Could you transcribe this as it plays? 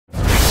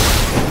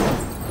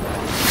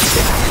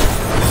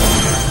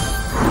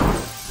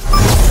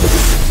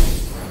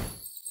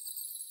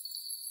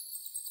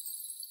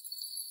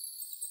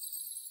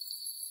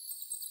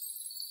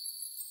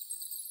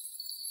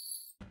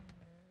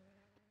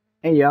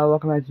Hey y'all,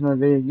 welcome back to another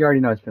video. You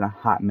already know it's been a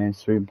hot minute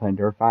since we've been playing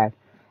Dirt 5.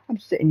 I'm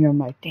sitting here, I'm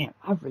like, damn,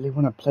 I really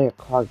want to play a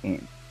car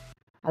game.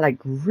 I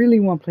really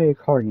want to play a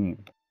car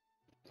game.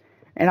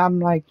 And I'm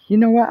like, you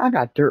know what, I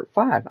got Dirt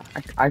 5.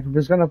 I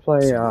was going to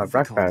play So what if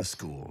we call the Wreckfest.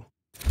 school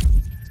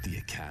the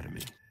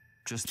Academy?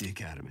 Just the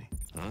Academy,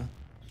 huh?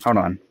 Hold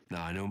on.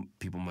 Now, I know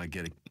people might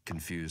get it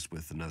confused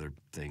with another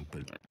thing,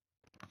 but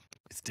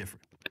it's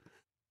different.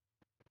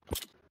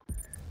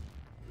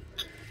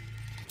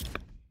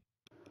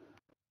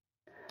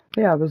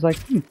 Yeah, I was like,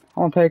 I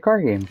want to play a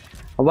car game.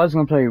 I was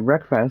going to play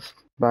Wreckfest,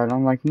 but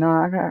I'm like,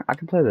 nah, I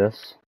can play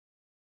this.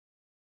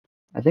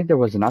 I think there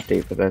was an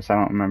update for this, I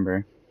don't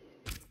remember.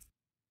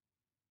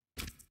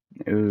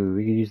 Ooh,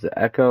 we could use the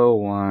Echo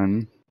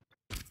one.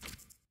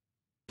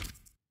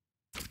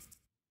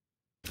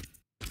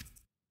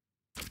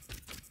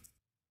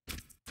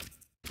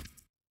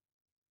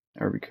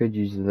 Or we could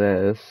use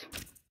this.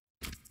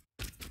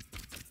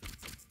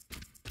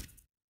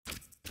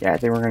 Yeah, I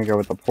think we're gonna go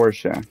with the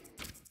Porsche.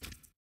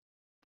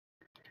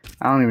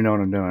 I don't even know what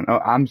I'm doing. Oh,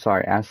 I'm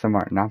sorry, Aston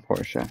Martin, not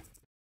Porsche.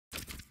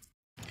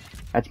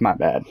 That's my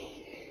bad.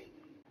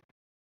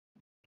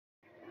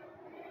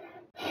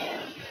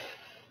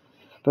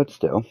 But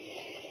still.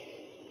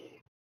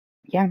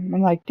 Yeah, I'm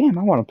like, damn,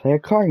 I want to play a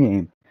car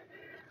game.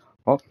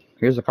 Oh,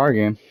 here's a car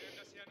game.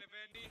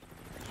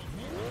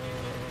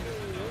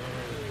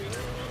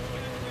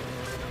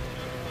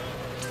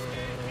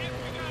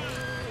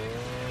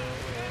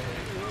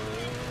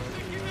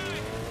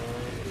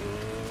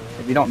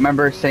 If you don't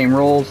remember, same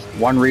rules,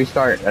 one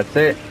restart, that's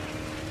it.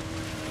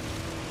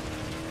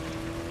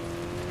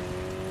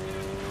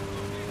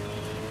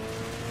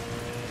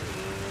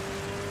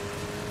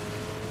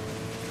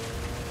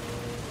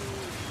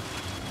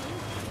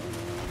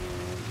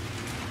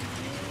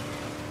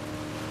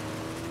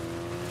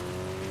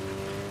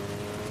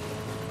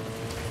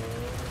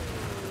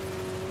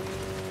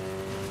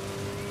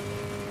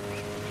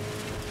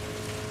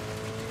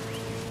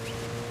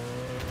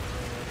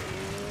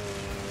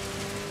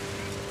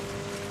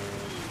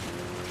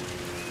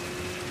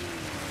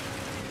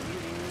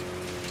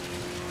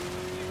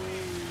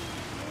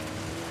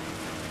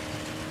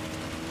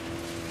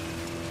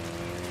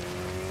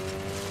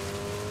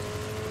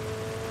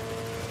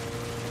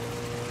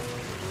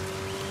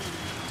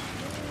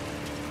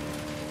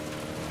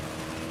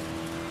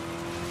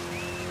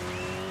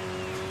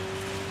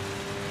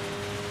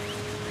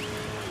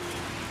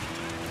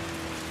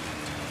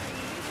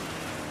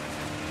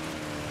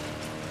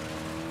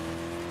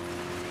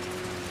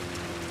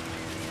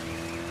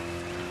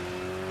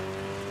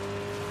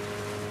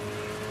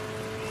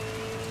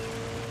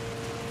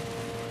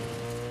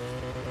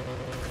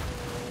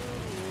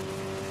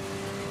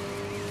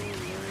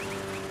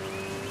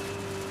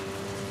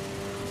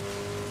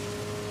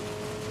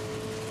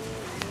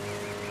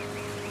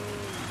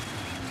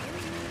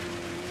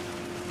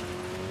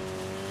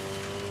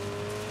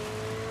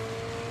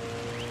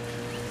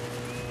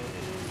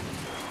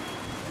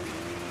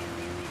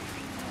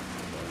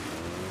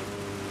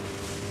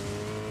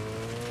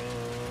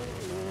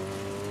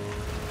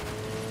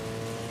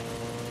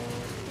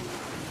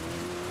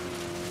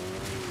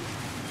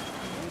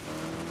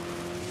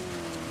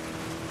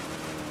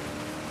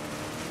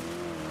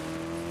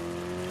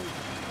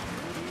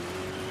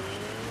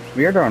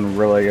 We are doing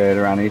really good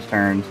around these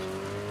turns.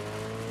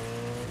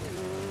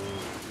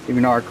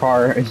 Even though our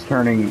car is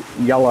turning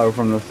yellow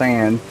from the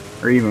sand,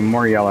 or even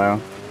more yellow.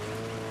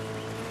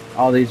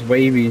 All these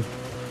wavy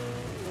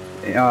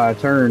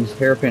turns,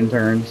 hairpin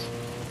turns.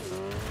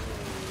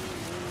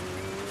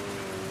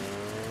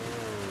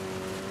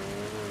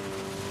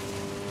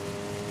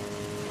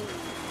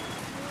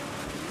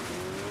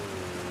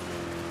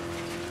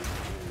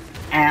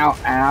 Ow,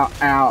 ow,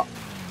 ow.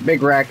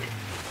 Big wreck.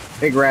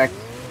 Big wreck.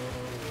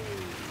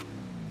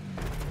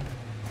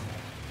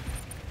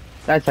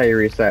 That's how you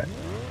reset.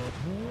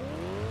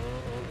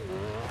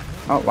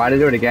 Oh, why'd I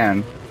do it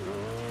again?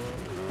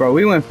 Bro,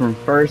 we went from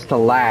first to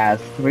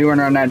last. We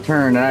went around that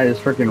turn and I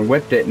just freaking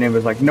whipped it and it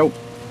was like, nope.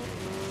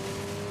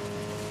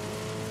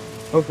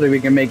 Hopefully we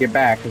can make it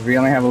back because we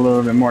only have a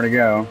little bit more to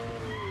go.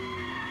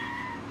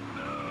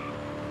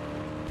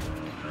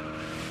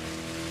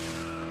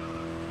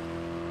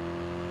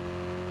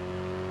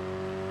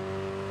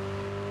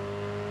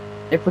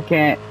 If we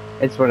can't,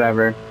 it's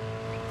whatever.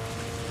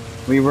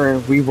 We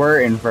were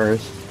in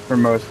first for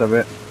most of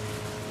it.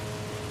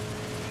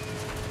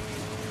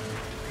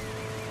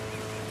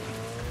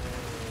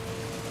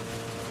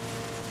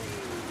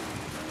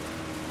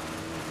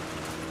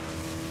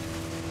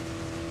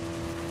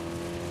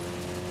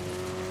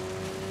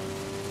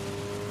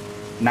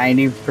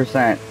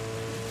 %.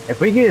 If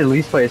we could at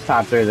least place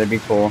top 3, that'd be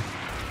cool.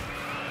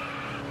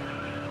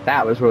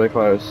 That was really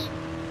close.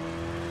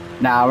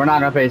 Nah, we're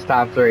not gonna place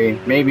top 3.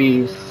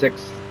 Maybe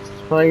 6th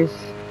place.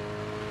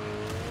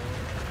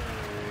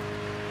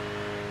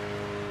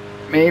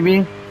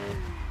 Maybe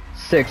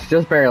 6,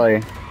 just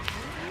barely.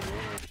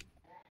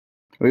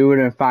 We would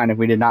have been fine if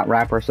we did not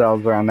wrap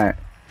ourselves around that.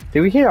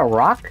 Did we hit a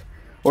rock?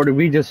 Or did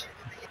we just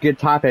get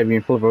top heavy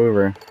and flip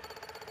over?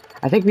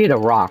 I think we hit a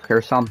rock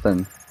or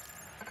something.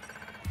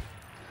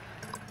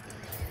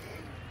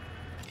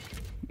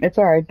 It's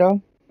alright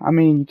though. I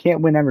mean, you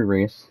can't win every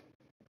race.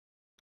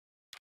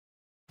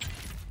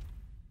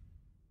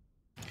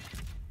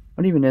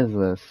 What even is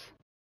this?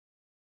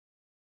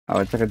 Oh,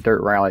 it's like a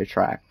dirt rally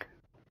track.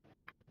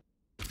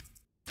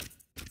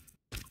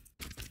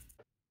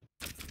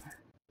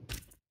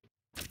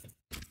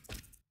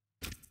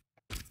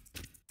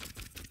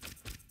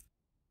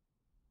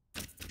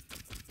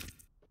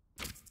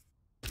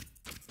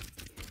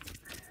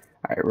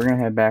 Alright, we're gonna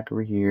head back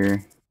over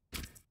here.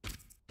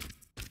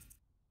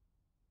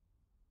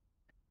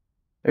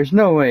 There's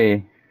no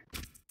way.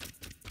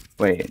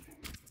 Wait.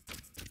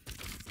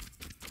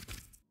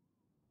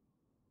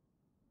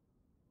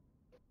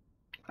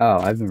 Oh,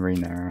 I've been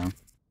reading that wrong.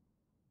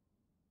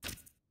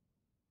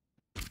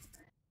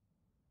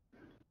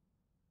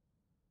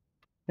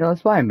 You know,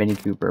 let's buy a Mini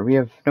Cooper.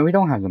 No, we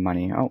don't have the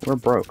money. Oh, we're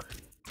broke.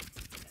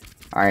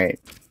 Alright.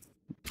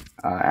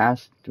 I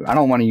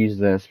don't want to use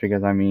this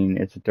because, I mean,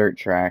 it's a dirt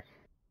track.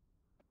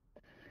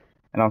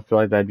 I don't feel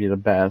like that'd be the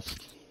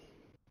best.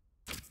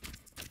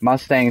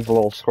 Mustang's a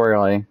little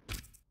squirrely.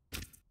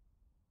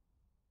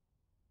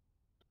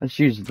 Let's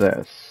use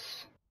this.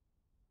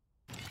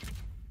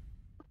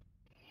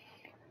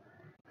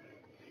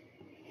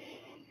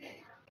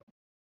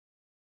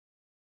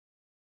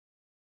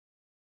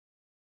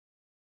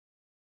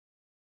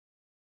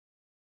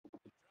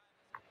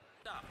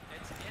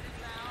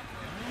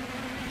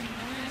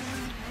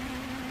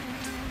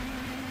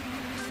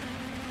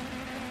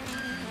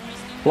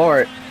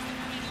 Floor it.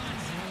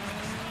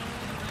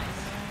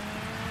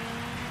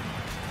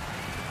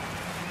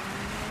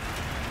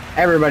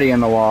 Everybody in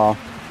the wall.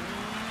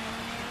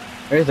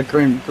 There's a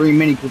green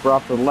Mini Cooper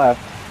off to the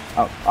left.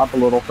 Up a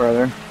little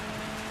further.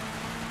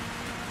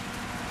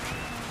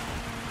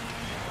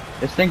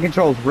 This thing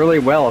controls really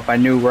well if I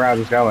knew where I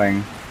was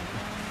going.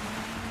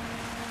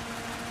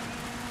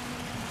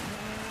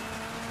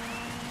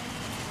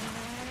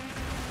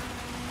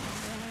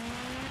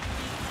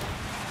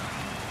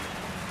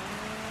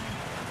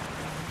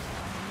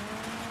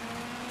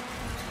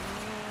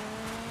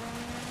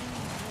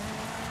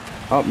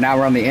 Oh, now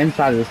we're on the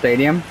inside of the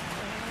stadium.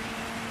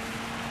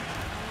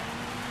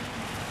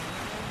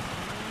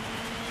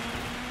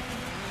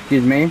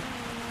 Excuse me.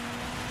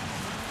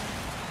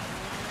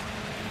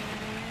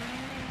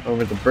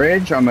 Over the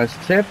bridge,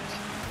 almost tipped.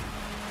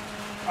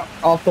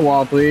 Off the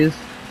wall, please.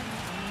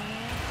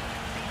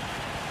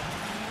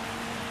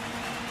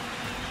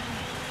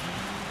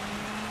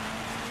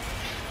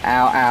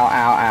 Ow, ow,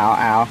 ow, ow,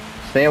 ow.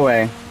 Stay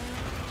away.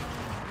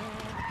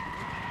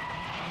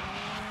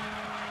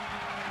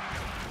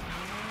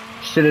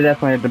 Should have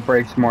definitely hit the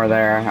brakes more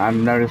there.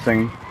 I'm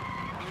noticing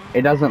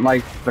it doesn't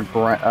like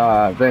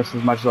the this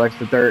as much as it likes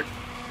the dirt.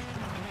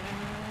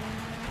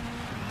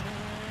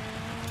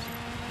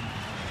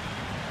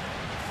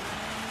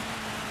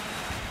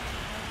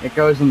 It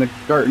goes in the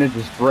dirt and it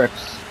just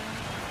drifts.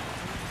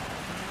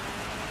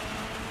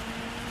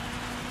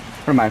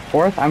 What am I,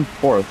 fourth? I'm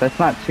fourth. That's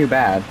not too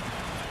bad.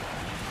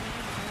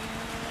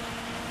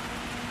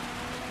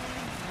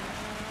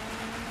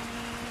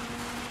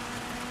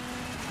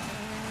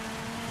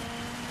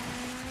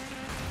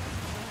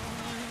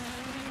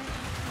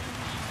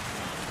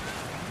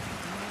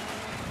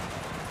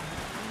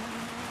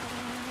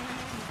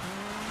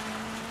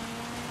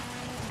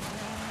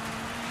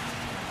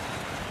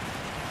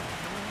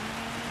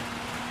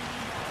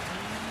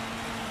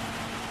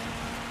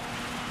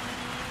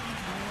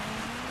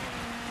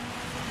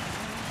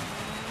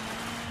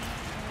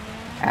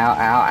 Ow, ow,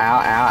 ow,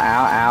 ow,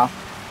 ow, ow.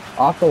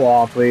 Off the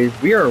wall, please.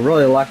 We are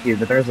really lucky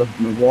that there's a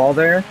wall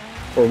there,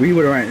 or we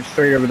would have went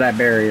straight over that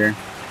barrier.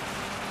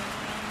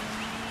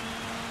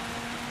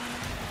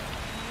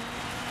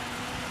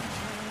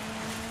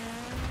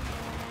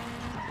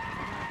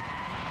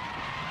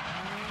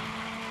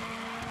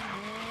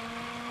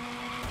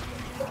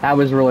 That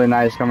was really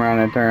nice coming around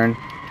that turn.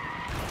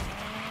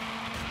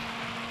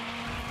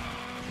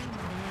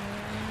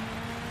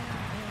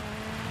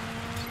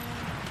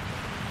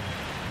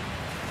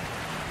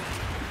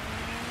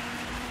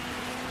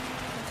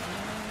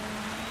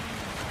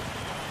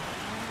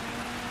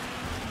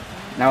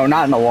 No,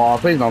 not in the wall.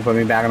 Please don't put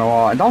me back in the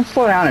wall. And don't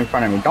slow down in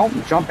front of me.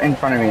 Don't jump in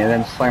front of me and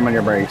then slam on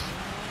your brakes.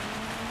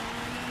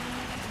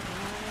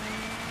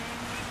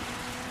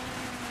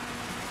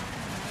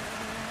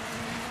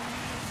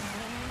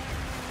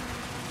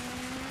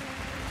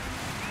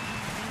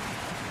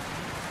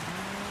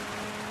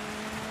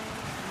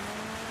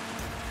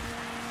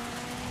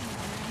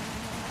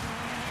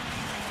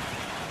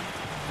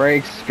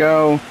 Brakes,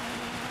 go.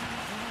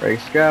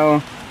 Brakes,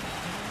 go.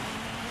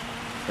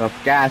 Up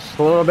gas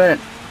a little bit.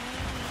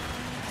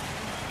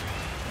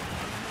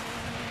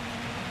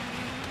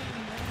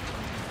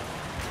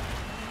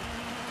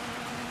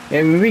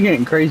 Yeah, we've been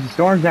getting crazy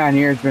storms down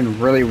here. It's been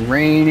really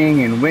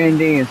raining and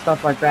windy and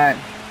stuff like that.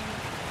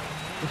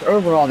 Just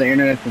overall, the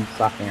internet's been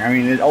sucking. I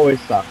mean, it always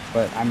sucks,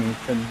 but I mean,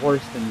 it's been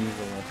worse than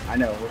usual. I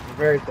know, which is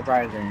very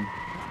surprising.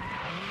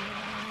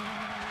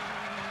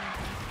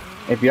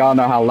 If y'all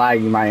know how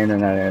laggy my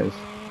internet is.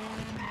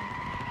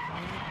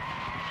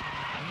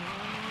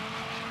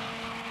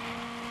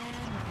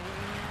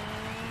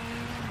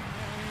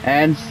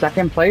 And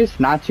second place,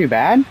 not too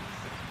bad.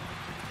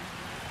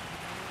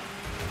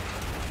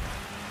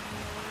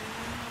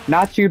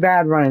 Not too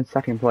bad running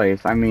second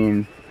place. I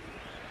mean,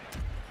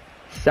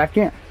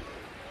 second,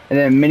 and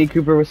then Mini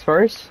Cooper was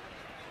first.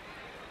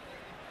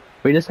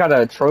 We just got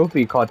a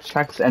trophy called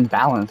Checks and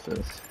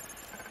Balances.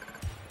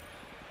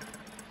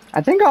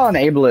 I think I'll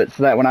enable it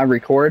so that when I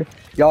record,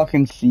 y'all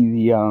can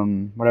see the,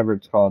 whatever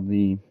it's called,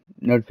 the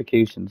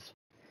notifications.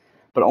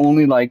 But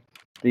only, like,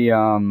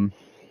 the,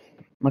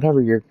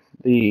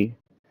 the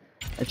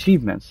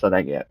achievements that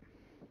I get.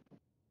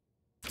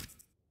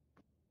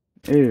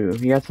 Ooh,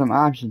 he got some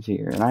options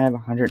here, and I have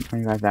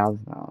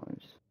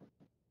 $125,000.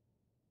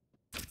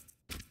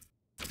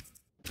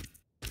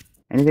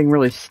 Anything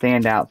really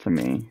stand out to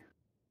me?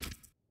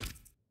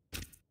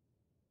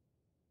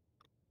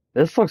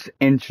 This looks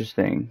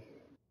interesting.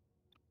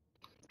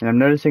 And I'm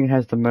noticing it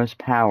has the most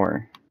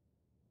power.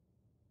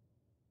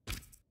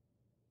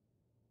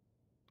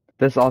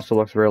 This also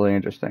looks really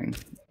interesting.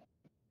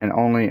 And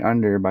only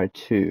under by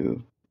 2.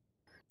 You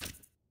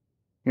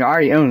know, I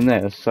already own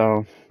this,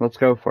 so let's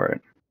go for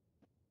it.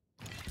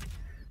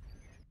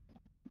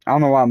 I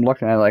don't know why I'm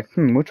looking at it like,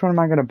 which one am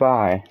I gonna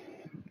buy?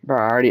 Bro,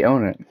 I already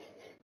own it.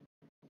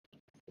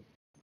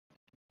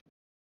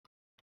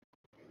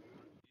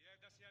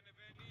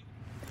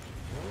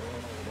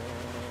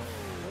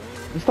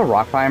 Is this the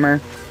rock climber?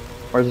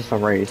 Or is this a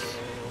race?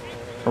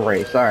 A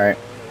race, alright.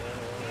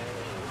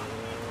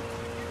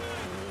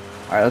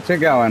 Alright, let's get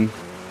going.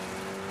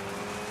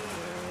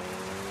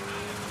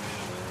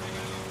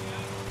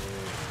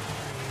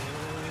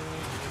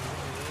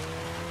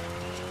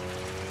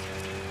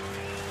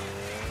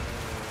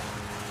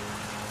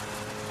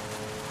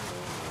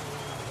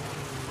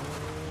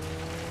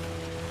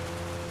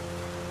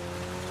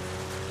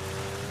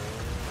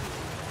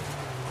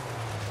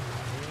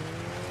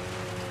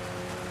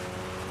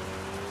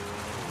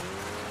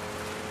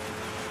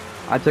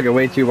 I took it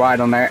way too wide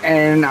on there,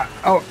 and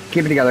oh,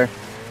 keep it together.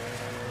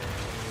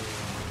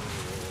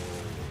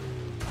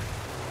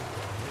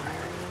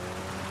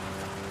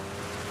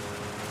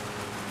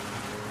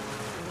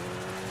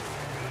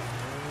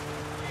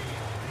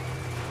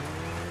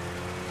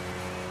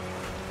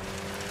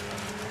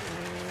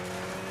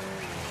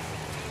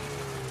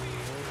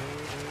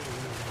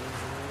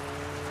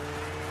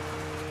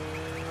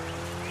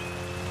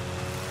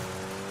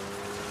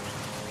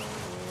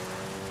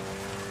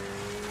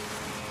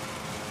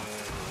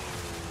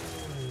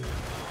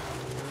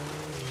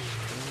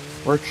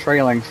 We're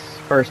trailing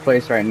first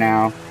place right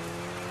now,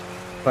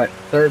 but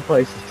third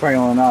place is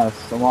trailing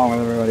us along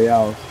with everybody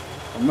else,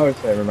 or most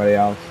of everybody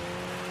else.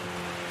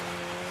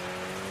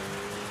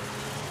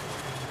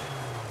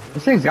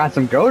 This thing's got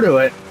some go to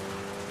it.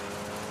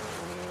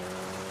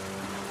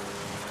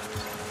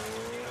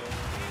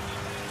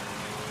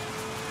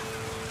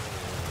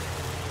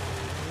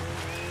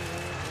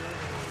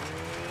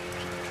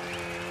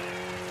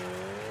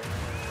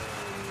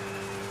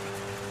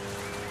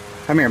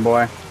 Come here,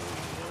 boy.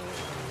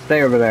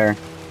 Stay over there.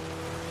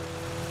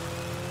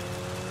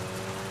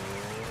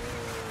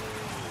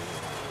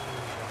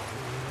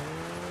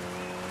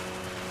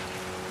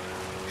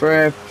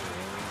 Drift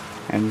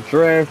and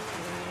drift.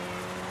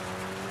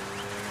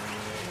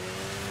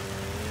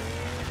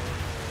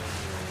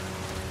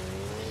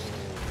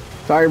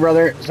 Sorry,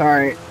 brother.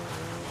 Sorry.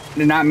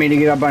 Did not mean to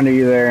get up under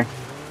you there.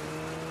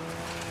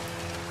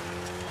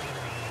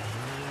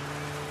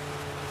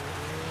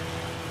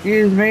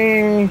 Excuse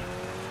me.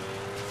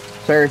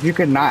 Sir, if you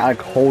could not, like,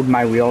 hold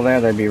my wheel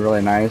there, that'd be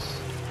really nice.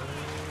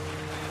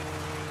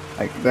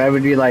 Like, that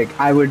would be, like,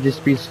 I would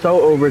just be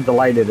so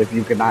over-delighted if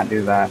you could not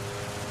do that.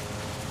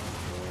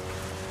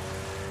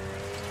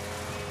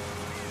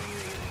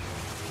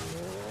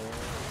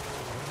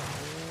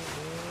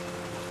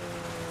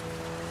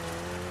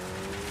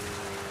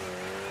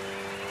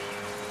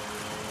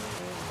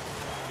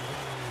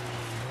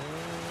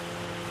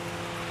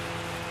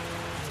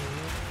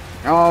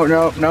 Oh,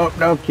 no, no,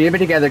 no, keep it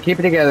together, keep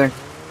it together.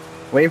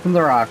 Away from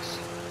the rocks.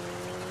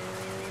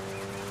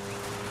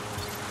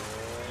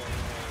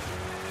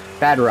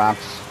 Bad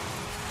rocks.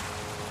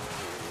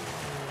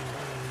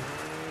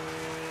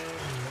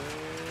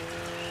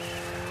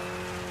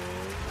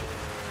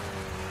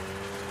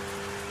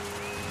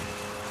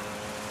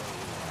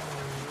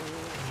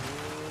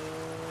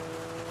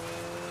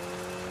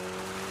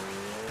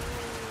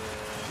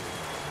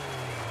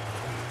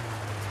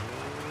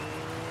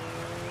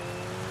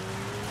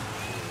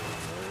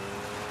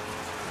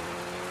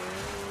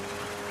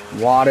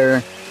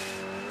 Water.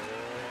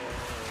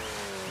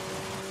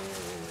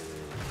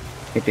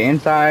 Get the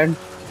inside.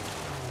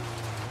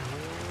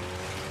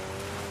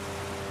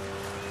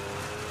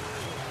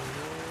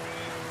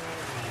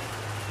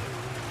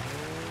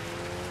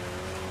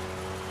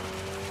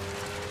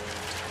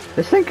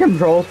 This thing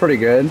controls pretty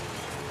good.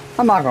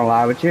 I'm not gonna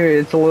lie with you,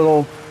 it's a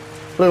little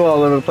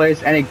all over the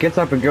place, and it gets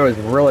up and goes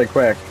really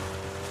quick.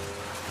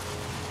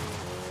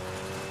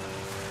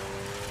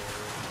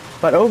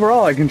 But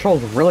overall, it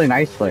controls really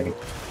nicely.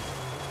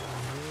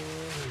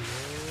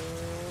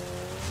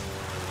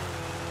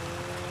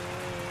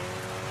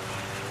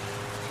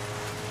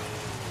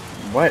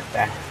 What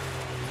the?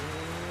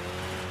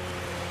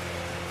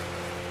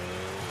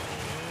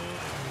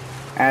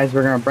 As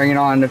we're gonna bring it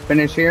on to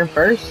finish here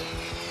first.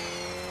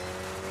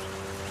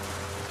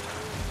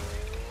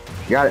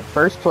 Got it,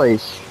 first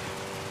place.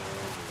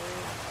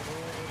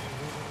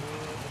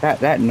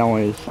 That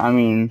noise, I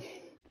mean.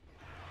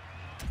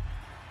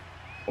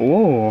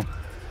 Ooh.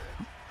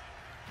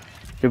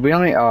 Did we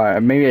only,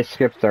 maybe I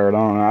skipped third, I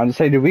don't know. I'd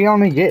say, did we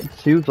only get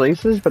 2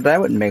 places? But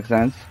that wouldn't make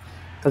sense.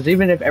 Because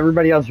even if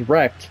everybody else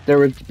wrecked, there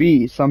would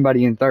be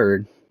somebody in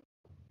third.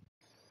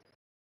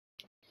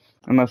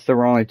 Unless there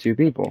were only 2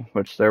 people,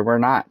 which there were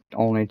not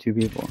only 2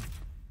 people.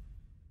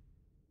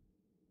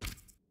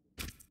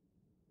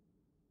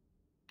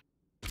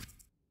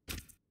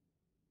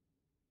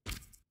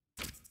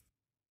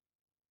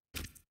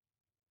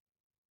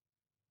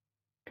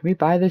 Can we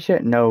buy this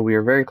yet? No, we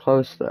are very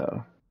close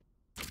though.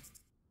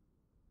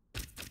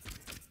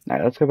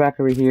 Alright, let's go back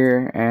over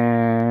here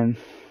and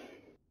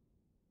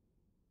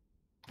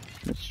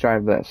let's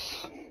drive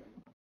this.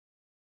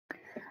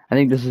 I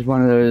think this is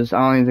one of those, I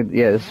don't even think,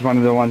 yeah, this is one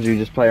of the ones you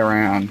just play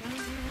around.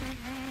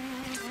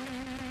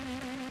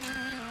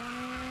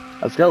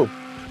 Let's go.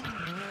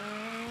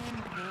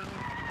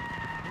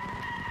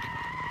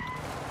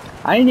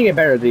 I need to get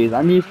better at these.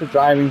 I'm used to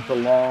driving for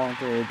long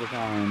periods of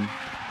time.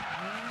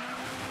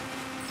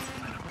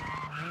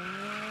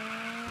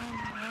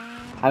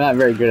 I'm not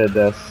very good at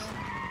this.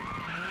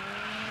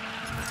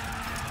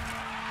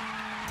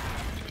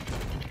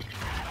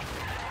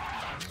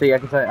 See, I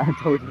can tell you, I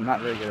told you I'm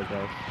not very good at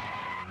this.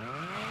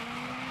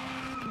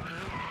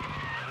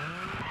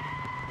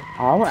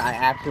 Oh, I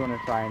actually want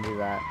to try and do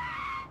that.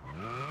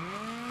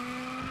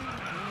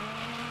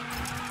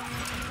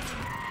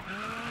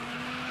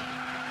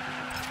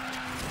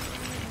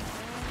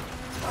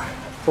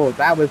 Cool,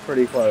 that was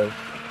pretty close.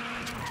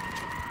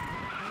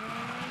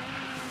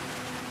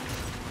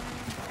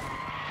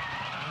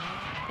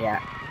 Yeah.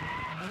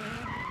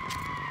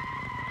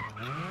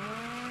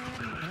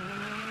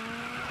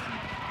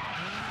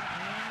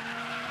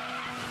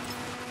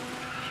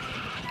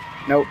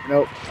 Nope,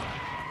 nope.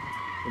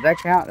 Did that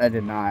count? That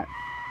did not.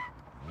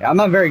 Yeah, I'm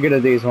not very good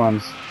at these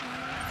ones.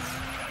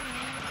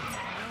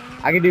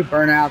 I can do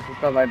burnouts and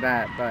stuff like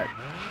that, but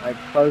like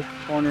close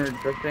corner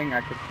drifting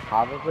I could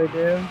probably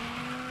do.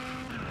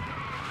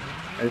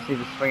 I just need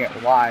to swing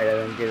it wide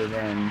and then get it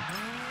in.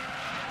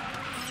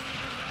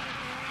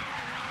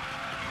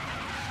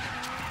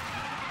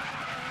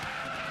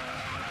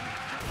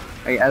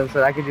 Like, as I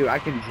said, I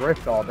can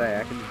drift all day.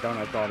 I can do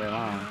donuts all day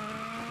long.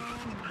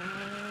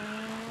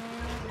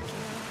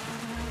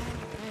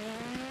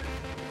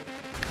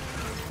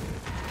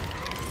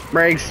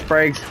 Brakes,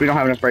 brakes. We don't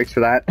have enough brakes for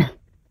that.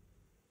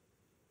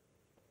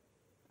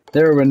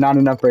 There were not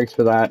enough brakes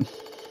for that.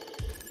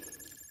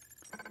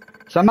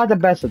 So I'm not the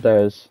best at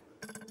those.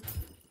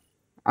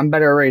 I'm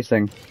better at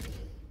racing.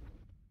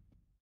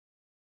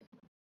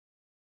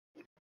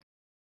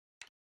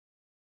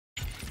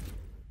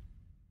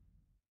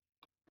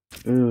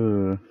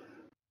 Ooh.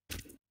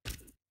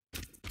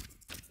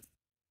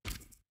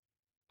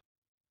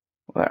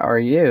 What are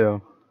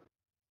you?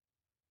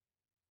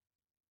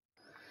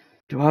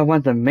 Do I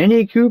want the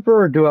Mini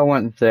Cooper or do I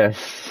want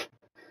this?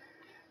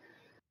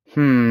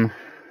 We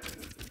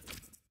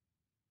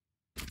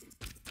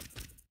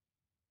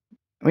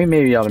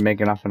may be able to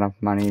make enough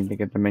money to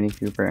get the Mini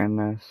Cooper in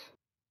this.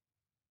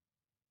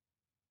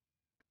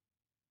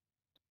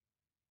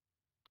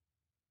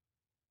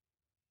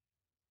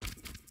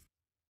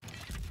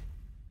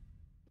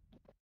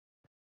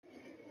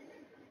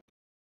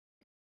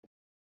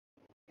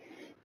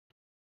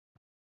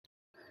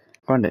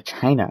 Going to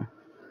China.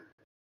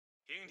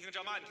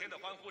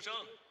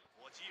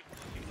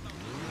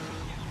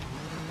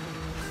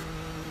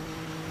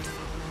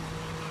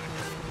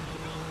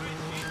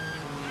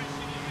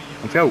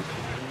 Let's go.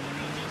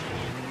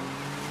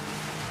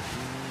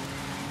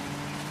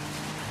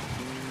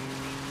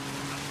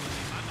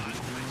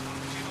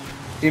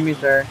 Excuse me,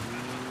 sir.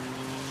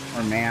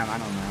 Or ma'am, I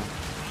don't know.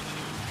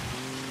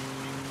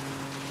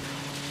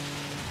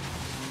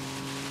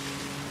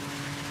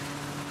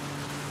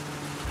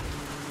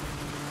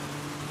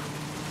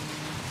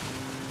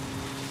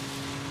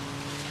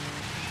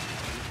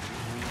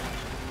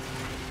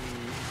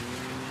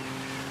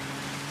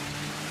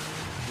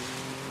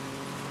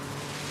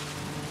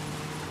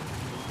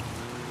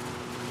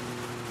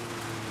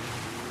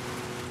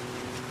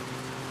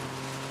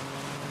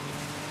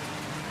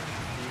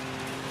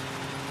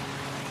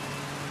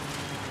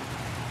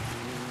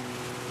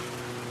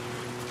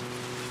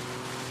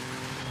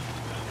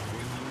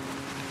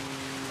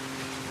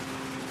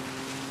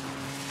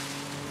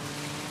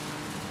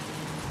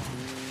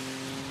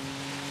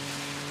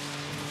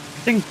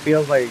 This thing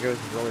feels like it goes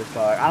really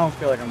slow. I don't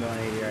feel like I'm doing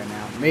 80 right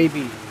now.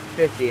 Maybe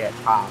 50 at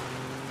top.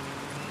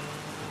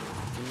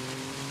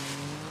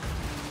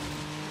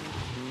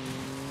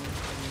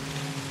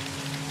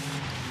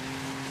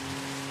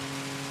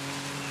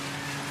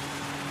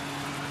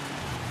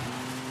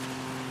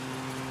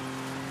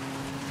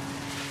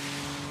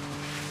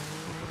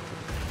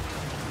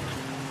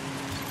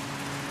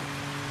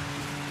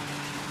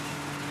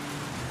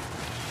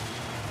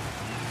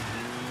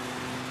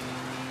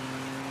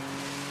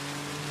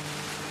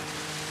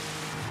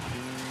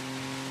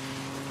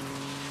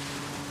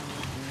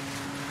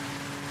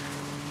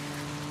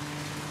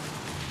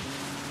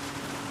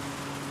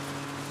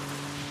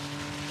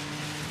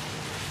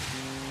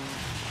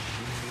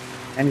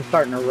 And it's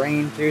starting to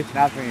rain too, so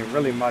now it's going to get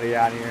really muddy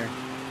out here.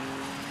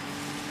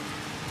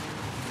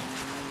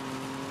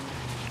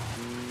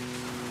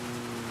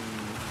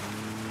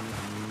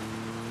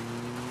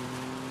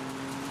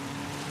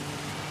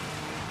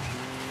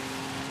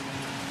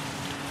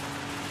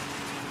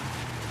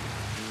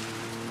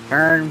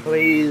 Turn,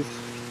 please.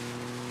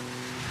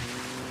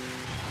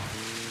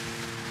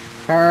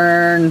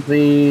 Turn,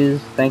 please.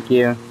 Thank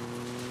you.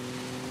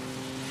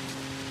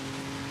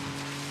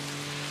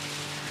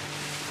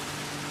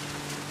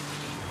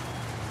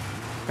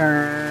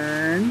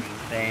 Turn.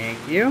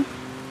 Thank you.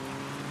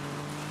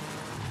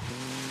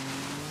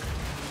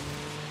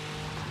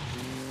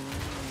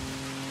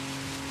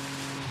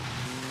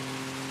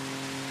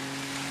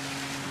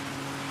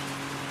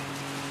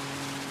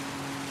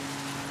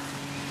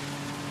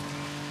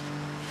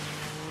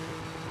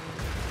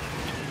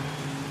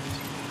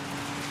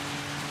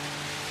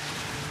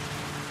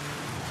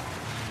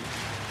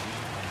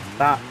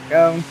 Stop,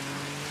 go.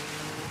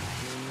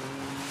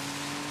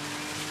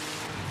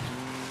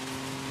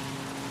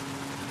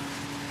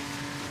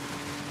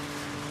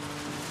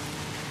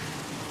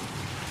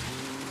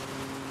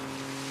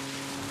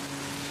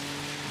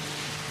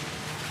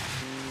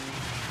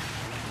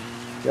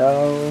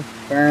 Go,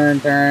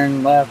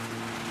 turn, left.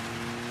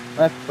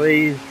 Left,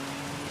 please.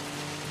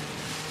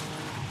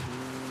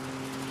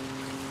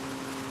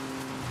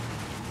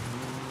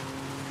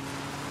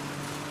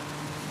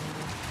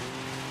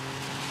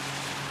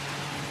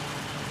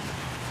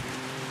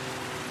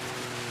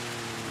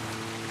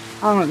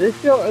 I don't know,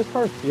 this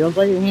car feels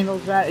like it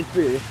handles bad. It's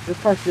weird. This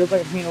car feels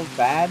like it handles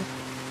bad,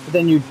 but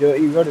then you do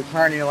it, you go to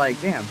turn and you're like,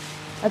 damn,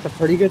 that's a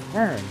pretty good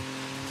turn.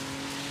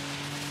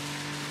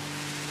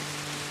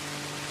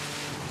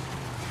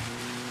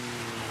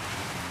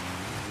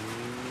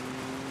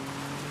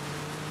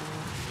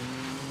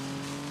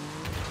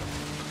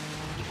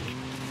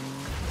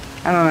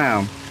 I don't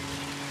know.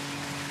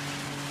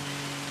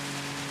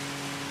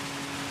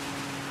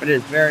 But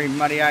it's very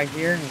muddy out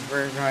here, and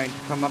we're going to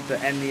come up to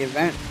end the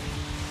event.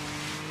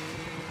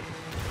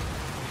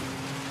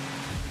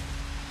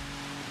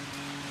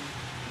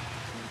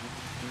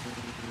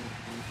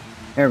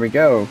 There we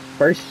go.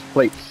 First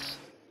place.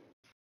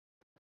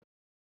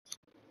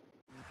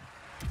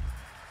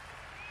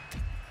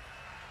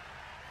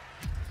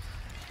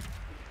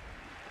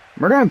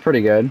 We're doing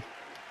pretty good.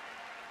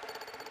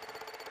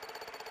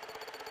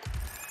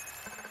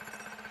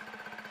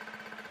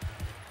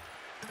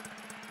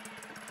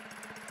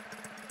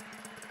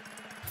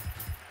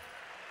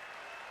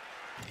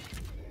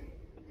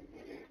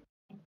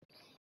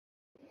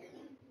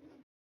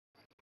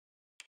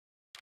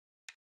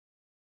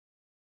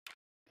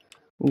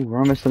 Ooh, we're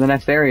almost to the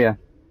next area.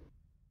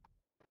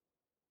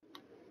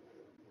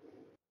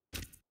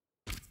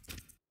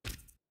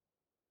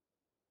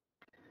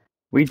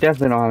 We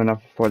definitely don't have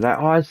enough for that.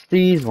 Oh, it's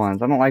these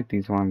ones. I don't like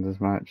these ones as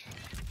much.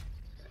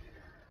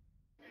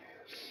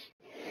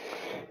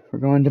 We're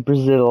going to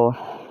Brazil.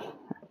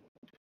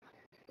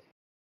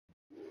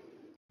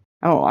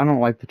 Oh, I don't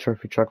like the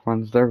trophy truck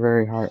ones. They're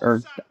very hard.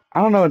 Or,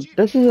 I don't know.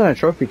 This isn't a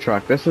trophy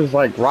truck. This is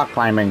like rock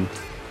climbing.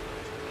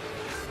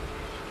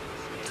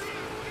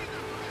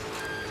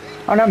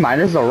 Oh, never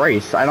mind. This is a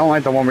race. I don't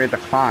like the one we have to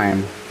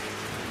climb.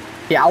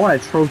 Yeah, I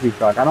want a trophy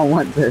truck. I don't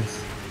want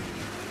this.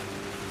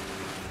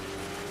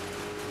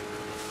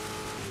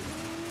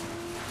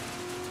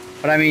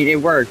 But I mean, it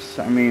works.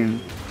 I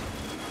mean,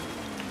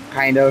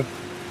 kind of.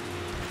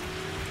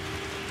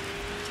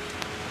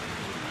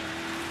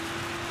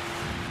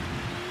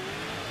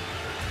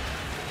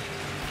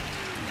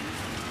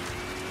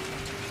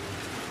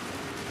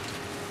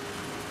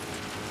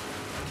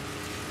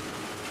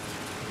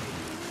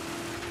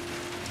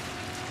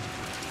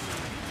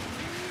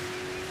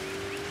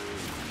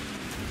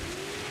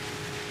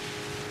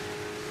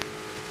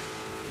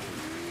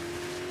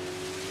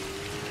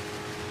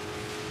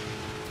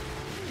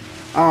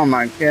 Oh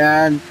my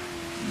god.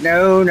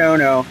 No, no,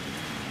 no.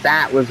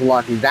 That was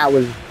lucky. That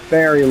was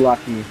very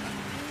lucky.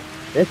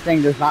 This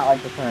thing does not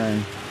like to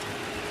turn.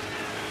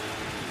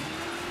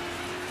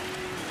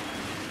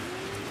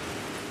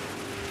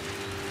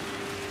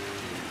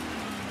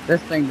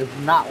 This thing does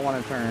not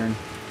want to turn.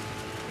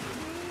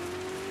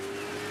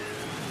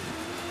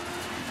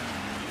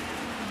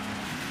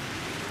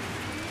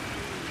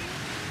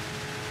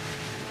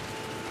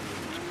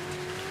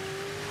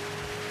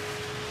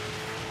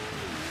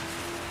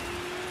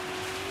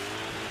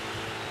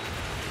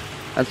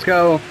 Let's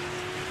go.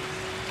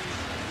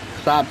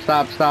 Stop,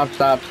 stop, stop,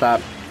 stop,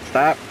 stop.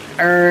 Stop.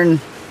 Earn.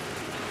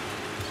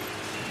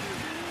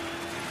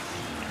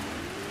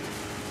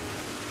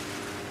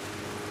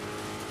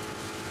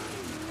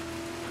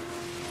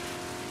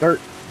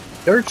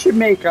 Dirt should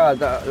make,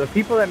 the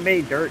people that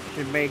made Dirt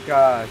should make,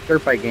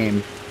 dirt bike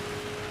games.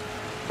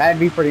 That'd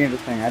be pretty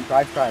interesting. I'd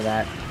try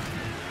that.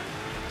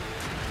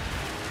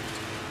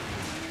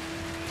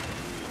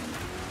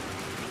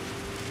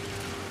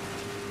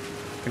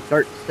 It's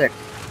Dirt 6,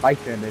 Bike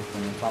Edition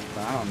or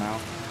something, I don't know.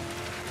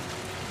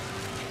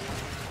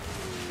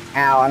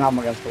 Ow, and I'm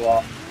against the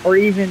wall. Or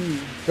even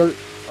Dirt,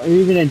 or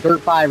even in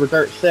Dirt 5 or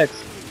Dirt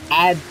 6,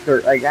 add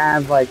dirt, like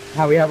add like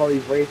how we have all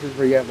these races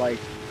where you have like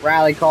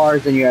rally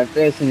cars and you have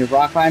this and you have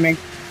rock climbing.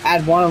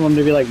 Add one of them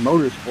to be like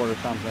motorsport or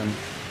something,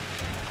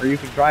 or you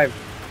could drive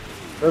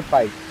dirt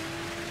bikes.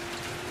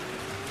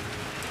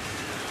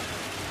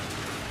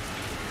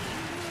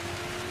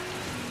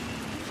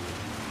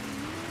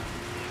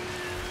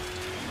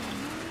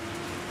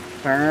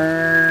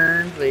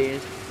 Turn,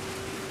 please.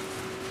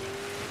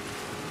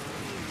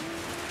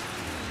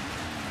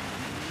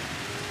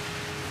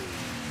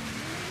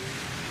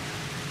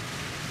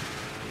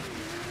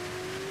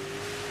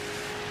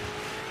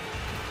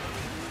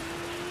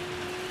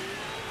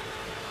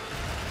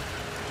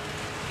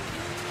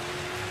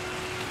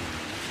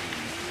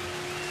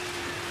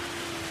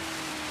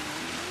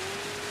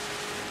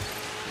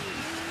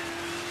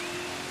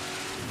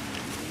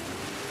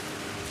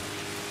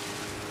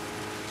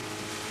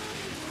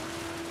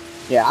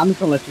 Yeah, I'm just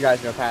gonna let you guys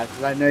go past,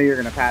 because I know you're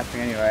gonna pass me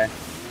anyway.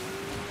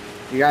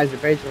 You guys are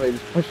basically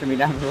just pushing me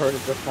down the road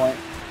at this point.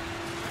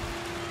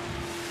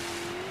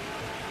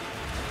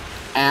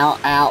 Ow,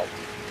 ow.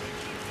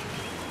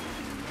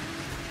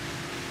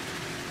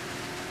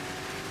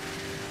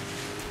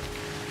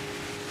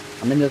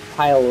 I'm in this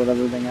pile with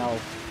everything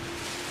else.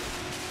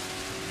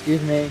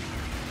 Excuse me.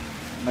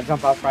 I'm gonna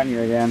jump out front of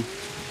you again.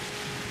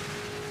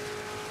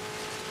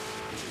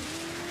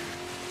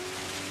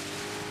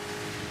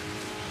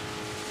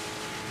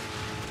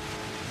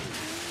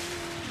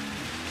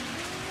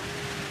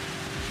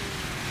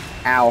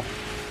 Ow.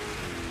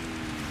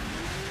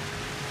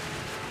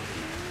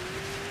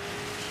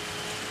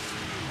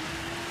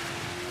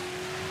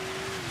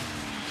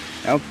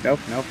 Nope, nope,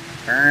 nope.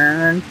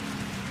 Turn.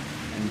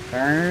 And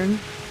turn.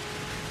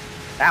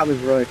 That was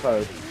really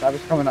close. That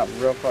was coming up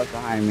real close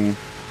behind me.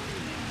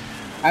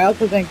 I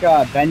also think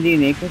Bendy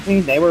and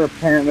Equity, they were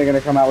apparently going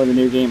to come out with a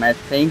new game, I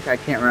think. I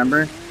can't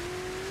remember.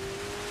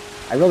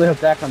 I really hope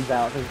that comes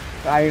out, because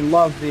I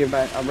loved the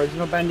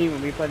original Bendy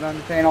when we played it on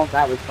the channel.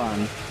 That was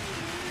fun.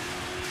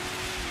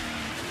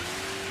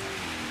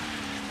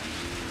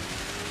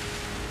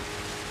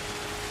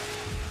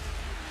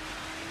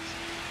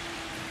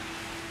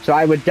 So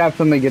I would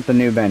definitely get the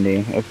new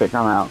Bendy if it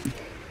come out.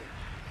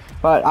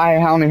 But I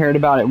only heard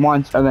about it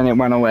once and then it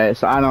went away,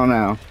 so I don't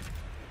know.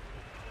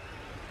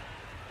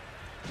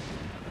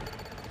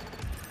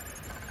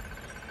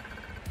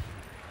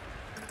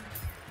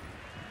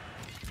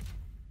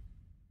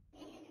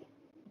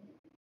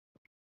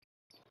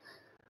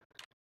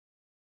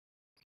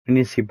 I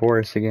need to see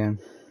Boris again.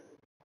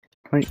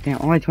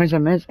 Damn, only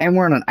 27 minutes and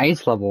we're on an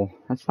ice level.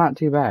 That's not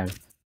too bad.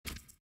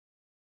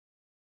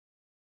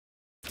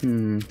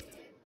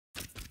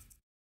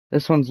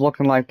 This one's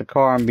looking like the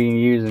car I'm being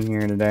used in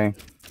here today.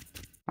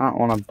 I don't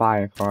want to buy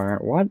a car.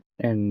 What?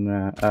 And,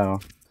 oh.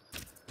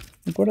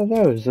 What are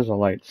those? Those are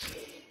lights.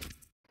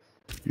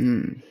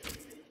 Oh,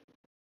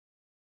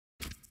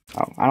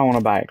 I don't want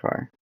to buy a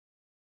car.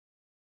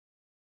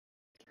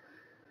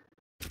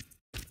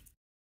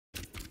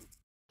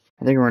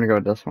 I think we're going to go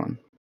with this one.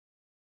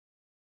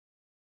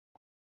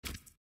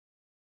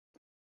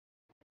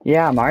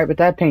 Yeah, I'm alright with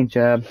that paint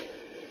job.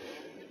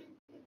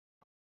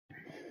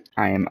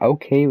 I am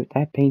okay with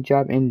that paint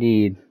job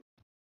indeed.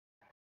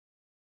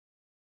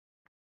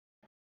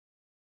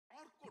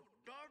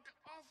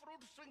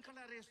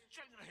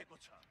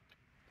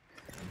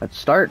 Let's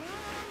start.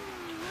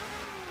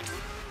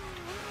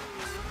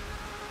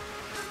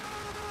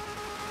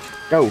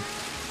 Go.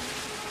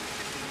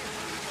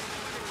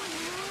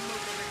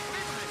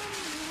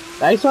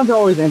 The ice ones are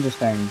always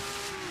interesting.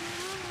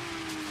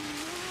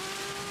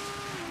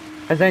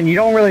 Cause then you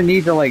don't really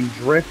need to like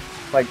drift,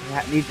 like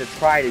need to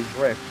try to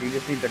drift. You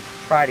just need to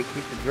try to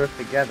keep the drift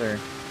together.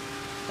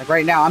 Like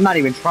right now, I'm not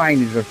even trying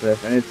to drift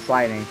this, and it's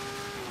sliding. You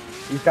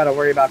just gotta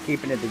worry about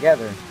keeping it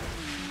together.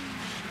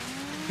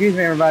 Excuse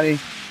me, everybody.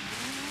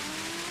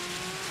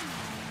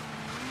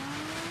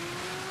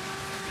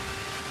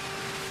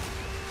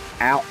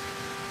 Ow.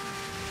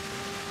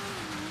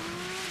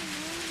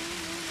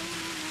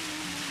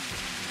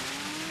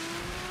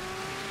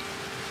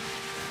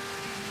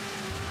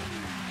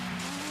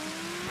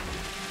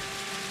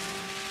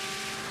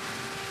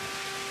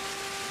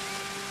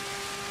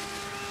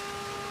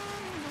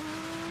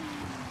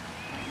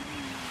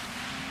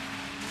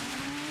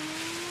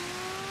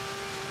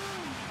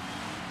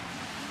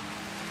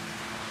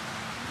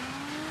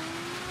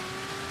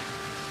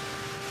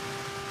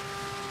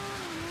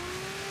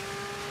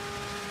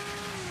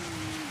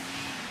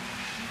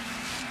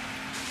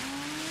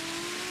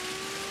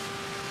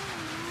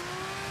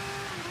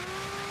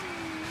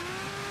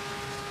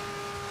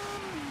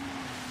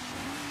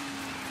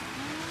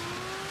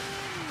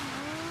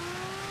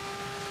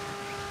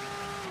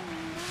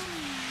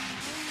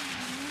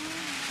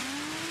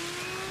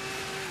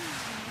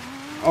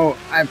 Oh,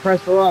 I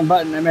pressed the wrong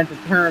button. I meant to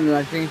turn and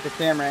I changed the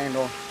camera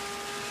angle.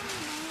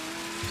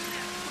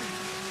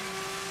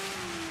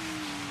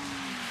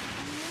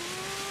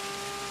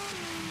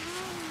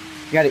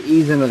 You gotta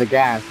ease into the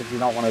gas if you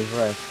don't want to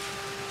drift.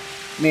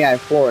 Me, I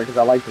floor it because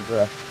I like to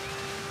drift.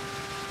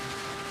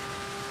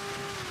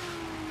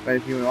 But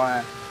if you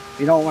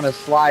don't want to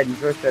slide and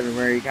drift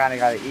everywhere, you kind of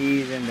got to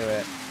ease into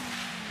it.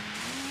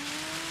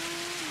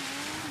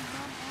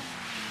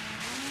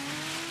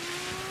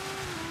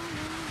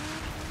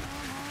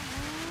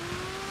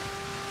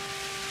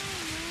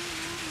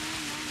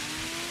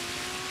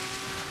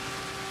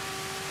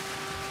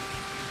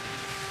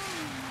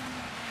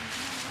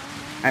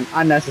 I'm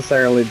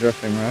unnecessarily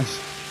drifting, Rush.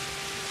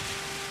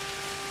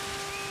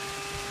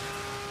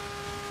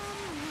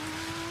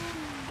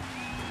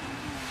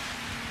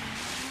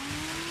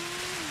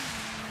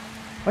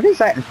 What is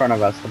that in front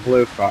of us? The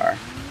blue car.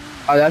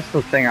 Oh, that's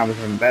the thing I was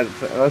in. That's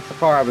the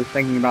car I was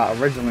thinking about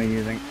originally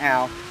using.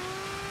 Ow.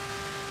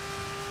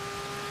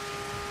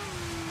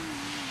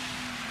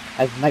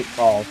 As night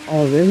falls.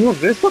 Oh,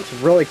 this looks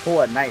really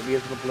cool at night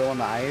because of the blue on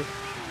the ice.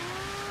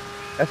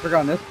 Guess we're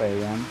going this way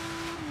again.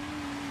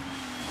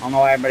 I don't know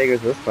why everybody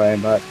goes this way,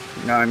 but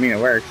you know what I mean, it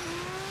works.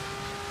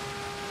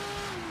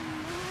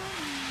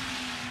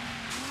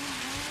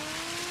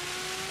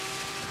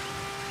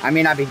 I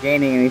may not be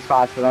gaining any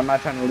spots, but I'm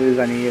not trying to lose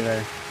any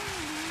either.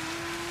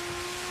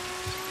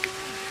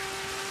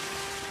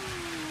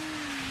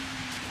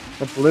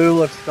 The blue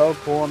looks so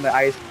cool in the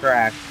ice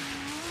crack.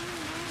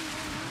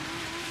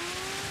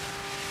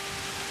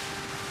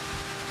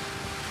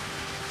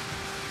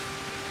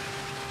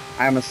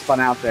 I almost spun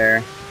out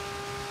there.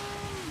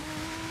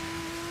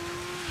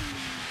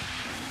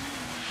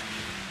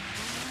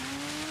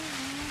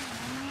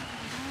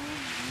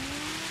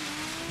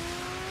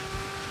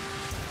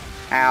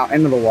 Ow,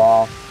 into the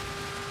wall.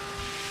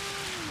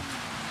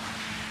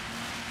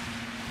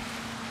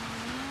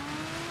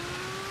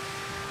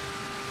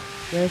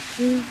 Just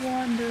to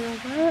wonder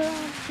where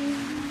I'll be.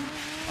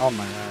 Oh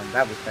my god,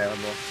 that was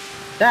terrible.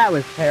 That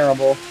was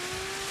terrible.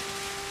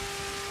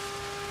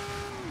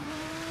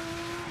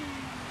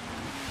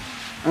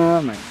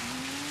 Oh my.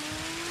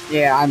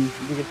 Yeah,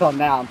 you can tell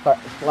now I'm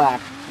starting to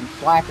slack. I'm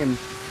slacking.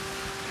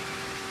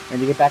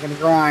 Ready to get back in the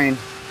grind.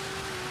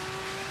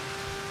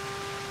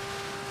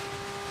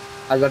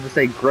 I was about to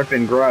say grip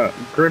and go,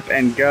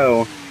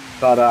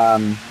 but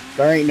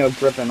there ain't no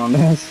gripping on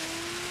this.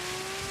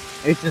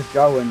 It's just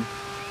going.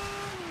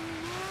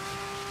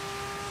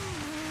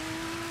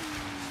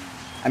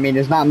 I mean,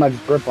 there's not much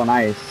grip on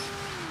ice.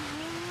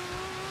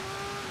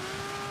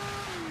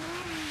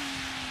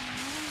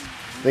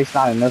 At least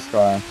not in this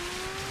car.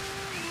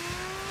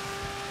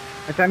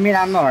 Which I mean,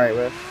 I'm alright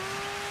with.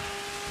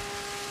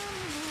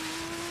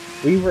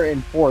 We were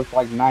in fourth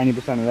like 90%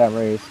 of that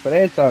race, but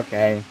it's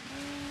okay.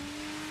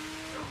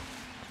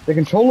 The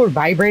controller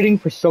vibrating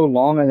for so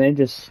long and then it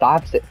just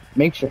stops, it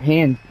makes your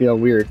hand feel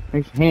weird.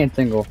 Makes your hand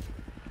tingle.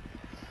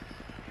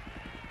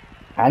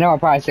 I know I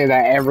probably say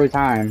that every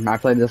time I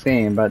play this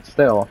game, but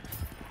still.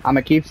 I'm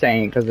gonna keep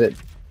saying it because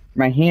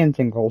my hand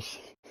tingles.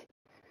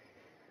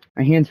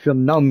 My hands feel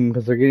numb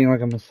because they're getting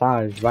like a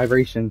massage,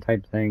 vibration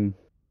type thing.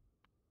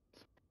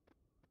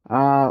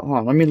 Hold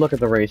on, let me look at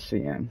the race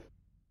again.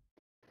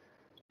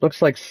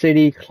 Looks like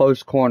city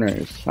close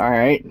corners.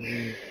 Alright.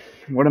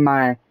 What am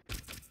I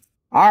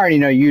already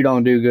know you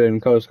don't do good in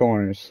close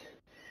corners.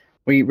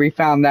 We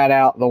found that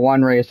out the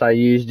one race I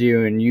used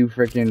you and you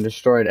freaking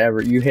destroyed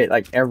you hit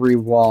like every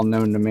wall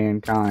known to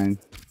mankind.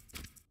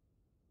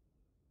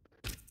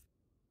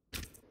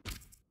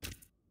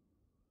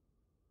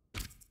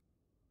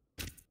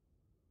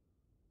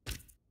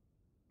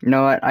 You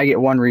know what? I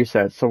get one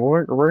reset, so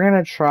we're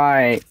gonna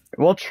try.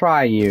 We'll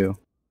try you.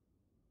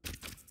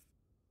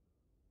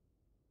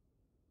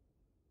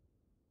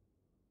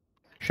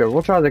 Sure,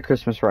 we'll try the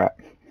Christmas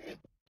wrap.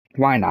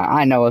 Why not?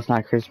 I know it's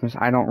not Christmas.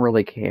 I don't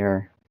really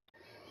care.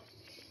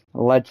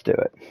 Let's do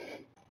it.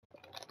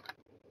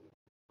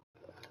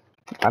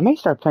 I may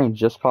start playing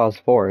Just Cause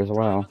 4 as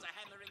well.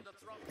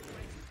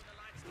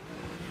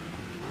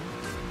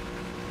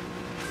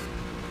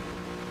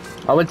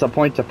 Oh, it's a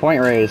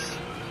point-to-point race.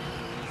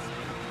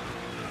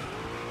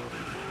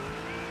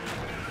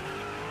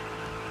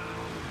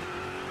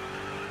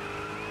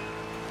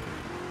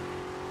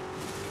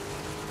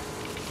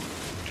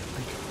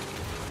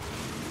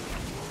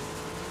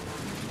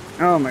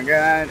 Oh my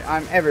god,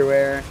 I'm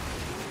everywhere.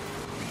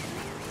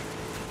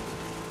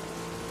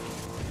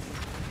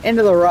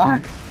 Into the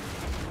rock.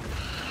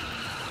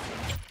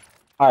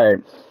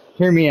 Alright,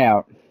 hear me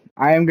out.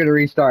 I am gonna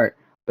restart,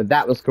 but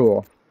that was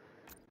cool.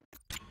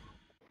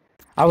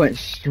 I went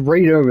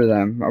straight over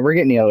them. We're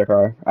getting the other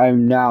car.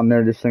 I'm now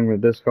noticing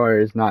that this car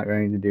is not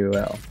going to do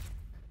well.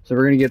 So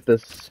we're gonna get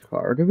this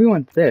car. Or do we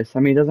want this?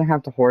 I mean, it doesn't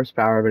have the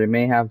horsepower, but it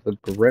may have the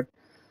grip.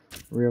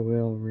 Rear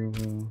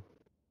wheel.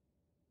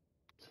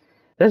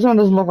 This one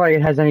doesn't look like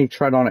it has any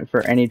tread on it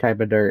for any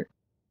type of dirt.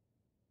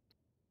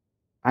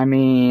 I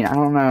mean, I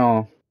don't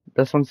know.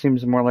 This one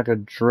seems more like a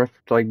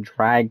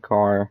drag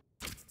car.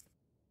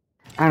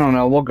 I don't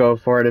know, we'll go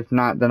for it. If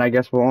not, then I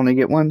guess we'll only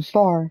get 1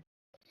 star.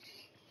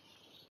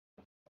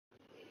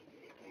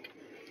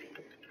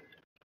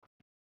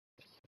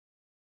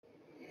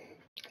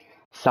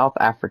 South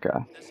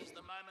Africa.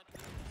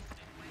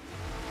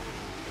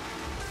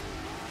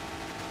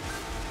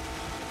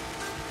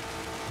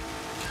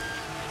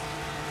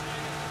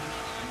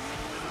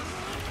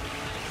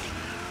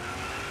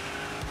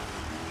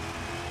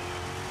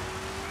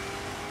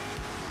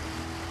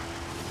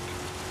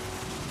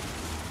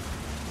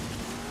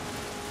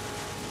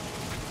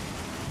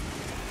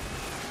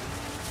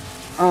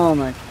 Oh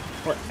my,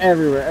 we're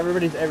everywhere.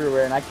 Everybody's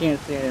everywhere, and I can't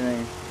see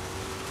anything.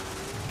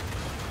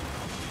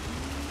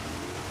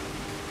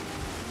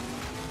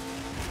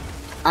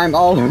 I'm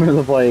all over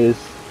the place.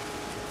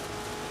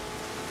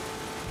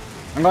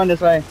 I'm going this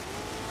way.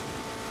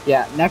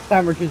 Yeah, next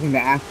time we're choosing the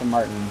Aston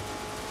Martin.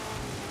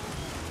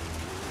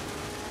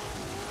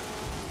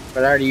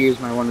 But I already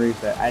used my one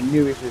reset. I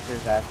knew we should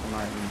choose Aston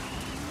Martin.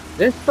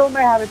 This still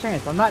may have a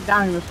chance. I'm not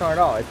downing this car at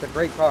all. It's a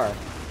great car.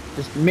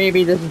 Just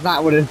maybe this is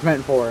not what it's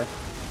meant for.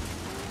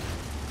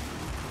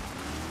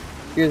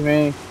 Excuse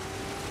me.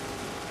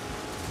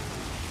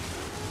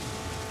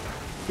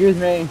 Excuse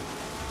me.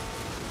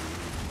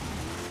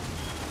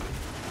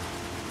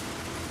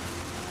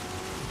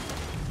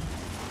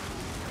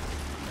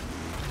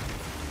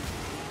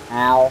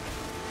 Ow.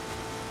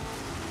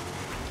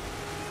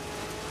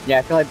 Yeah,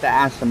 I feel like the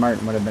Aston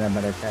Martin would have been a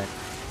better pick.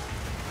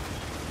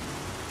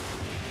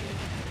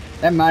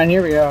 Never mind,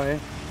 here we go.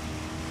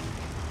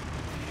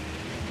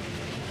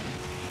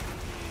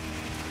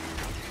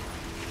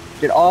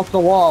 Get off the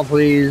wall,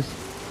 please.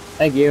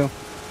 Thank you.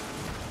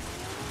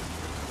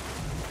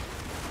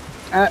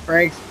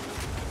 Brakes.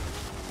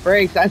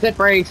 Brakes, I said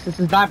brakes. This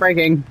is not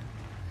braking.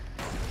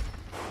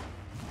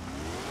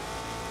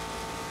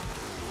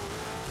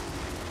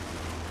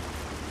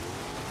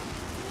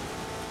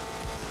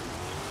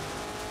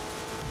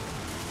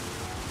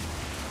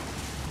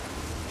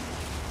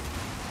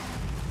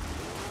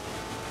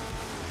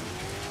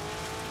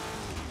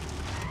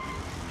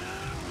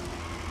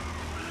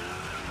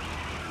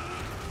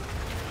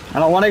 I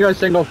don't want to go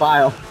single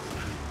file,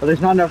 but there's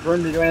not enough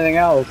room to do anything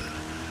else.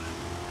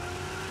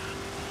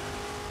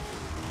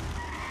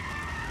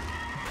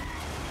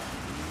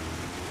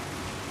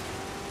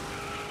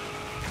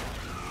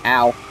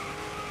 Ow.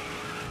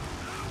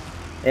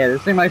 Yeah,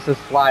 this thing likes to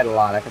slide a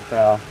lot, I can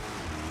tell.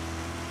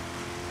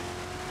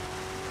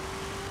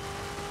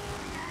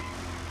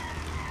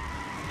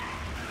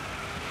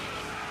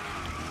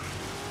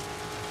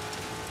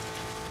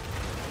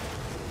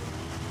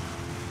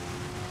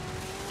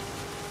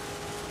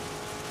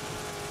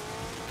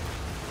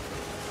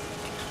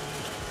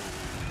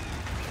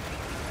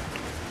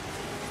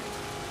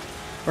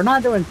 We're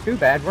not doing too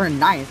bad. We're in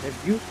ninth.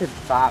 If you could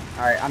stop.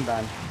 Alright, I'm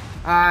done.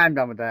 I'm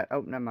done with that.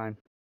 Oh, never mind.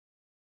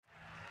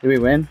 Did we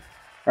win?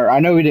 Or I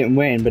know we didn't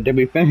win, but did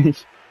we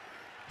finish?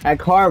 That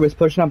car was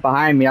pushing up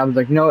behind me. I was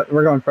like, you know what?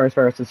 We're going first,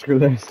 so screw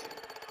this.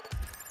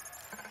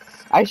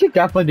 I should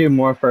definitely do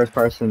more first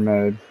person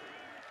mode.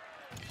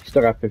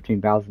 Still got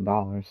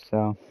 $15,000,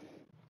 so.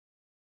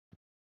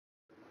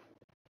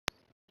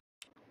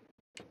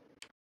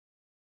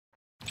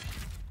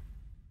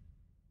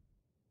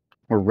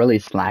 We're really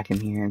slacking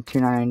here.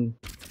 2.9.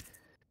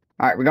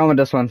 Alright, we're going with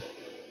this one.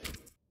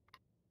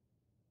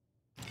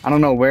 I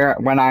don't know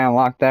when I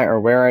unlocked that or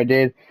where I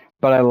did,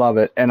 but I love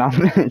it, and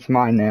it's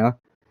mine now.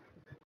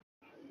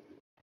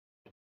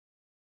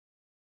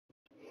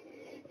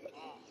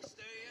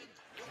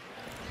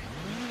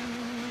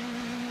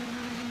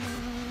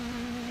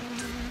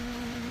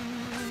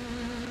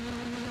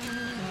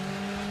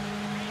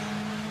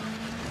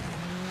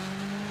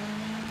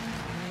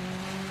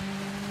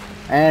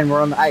 And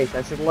we're on the ice.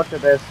 I should look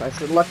at this. I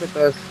should look at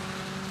this.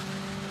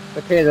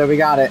 Okay, though, we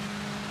got it.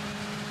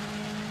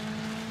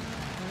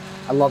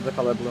 I love the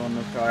color blue on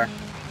this car.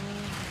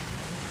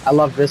 I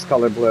love this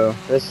color blue.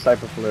 This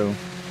type of blue.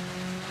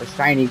 The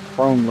shiny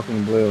chrome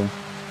looking blue.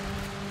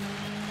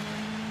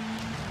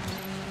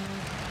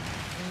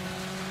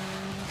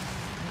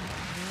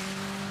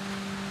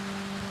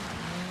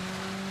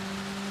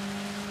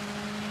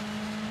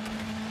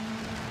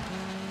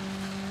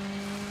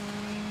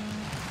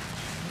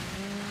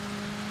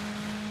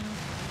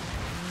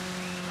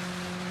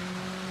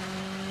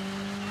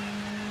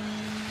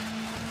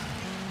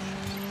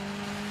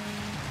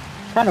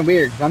 Kind of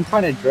weird because I'm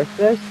trying to drift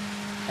this,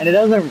 and it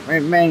doesn't.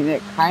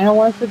 It kind of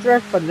wants to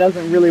drift, but it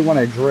doesn't really want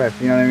to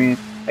drift. You know what I mean?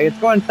 Like it's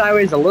going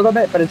sideways a little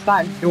bit, but it's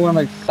not doing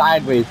like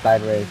sideways.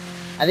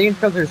 I think it's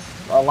because there's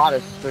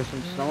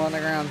some snow on the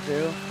ground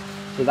too,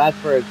 so that's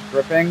where it's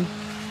dripping.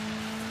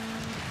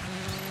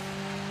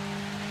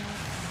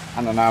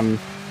 I don't know.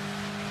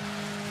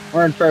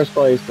 We're in first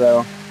place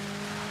though.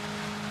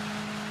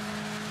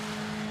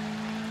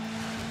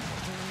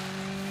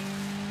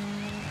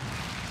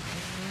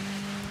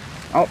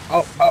 Oh,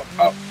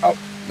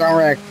 don't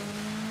wreck.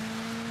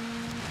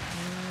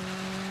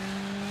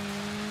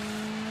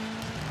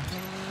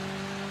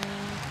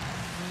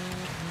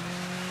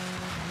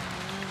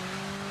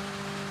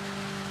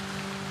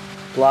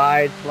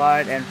 Slide,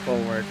 and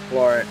forward.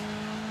 Floor it.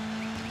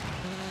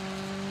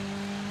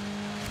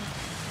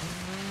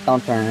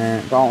 Don't turn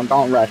it.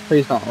 Don't wreck.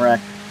 Please don't wreck.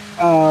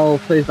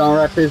 Oh, please don't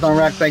wreck.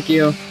 Thank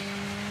you.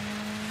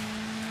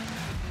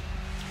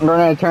 I'm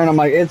gonna turn. I'm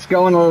like, it's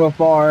going a little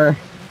far.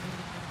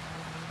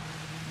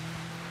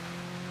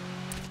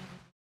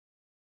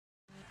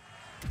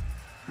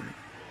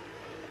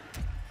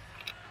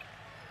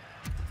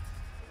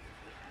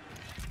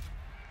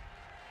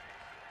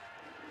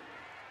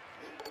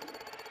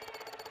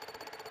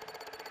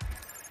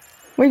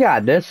 We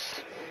got this.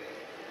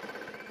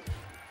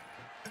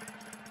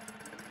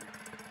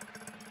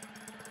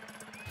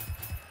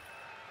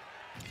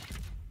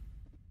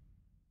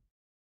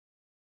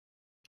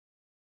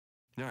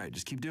 All right,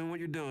 just keep doing what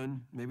you're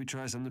doing. Maybe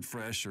try something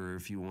fresh, or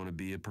if you want to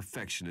be a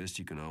perfectionist,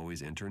 you can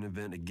always enter an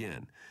event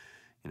again.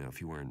 You know,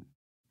 if you weren't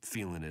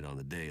feeling it on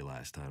the day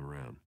last time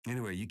around.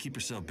 Anyway, you keep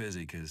yourself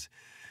busy, because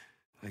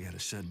I got to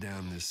shut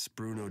down this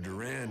Bruno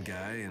Duran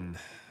guy, and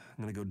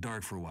I'm going to go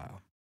dark for a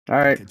while. All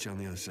right. Catch you on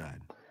the other side.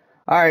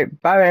 All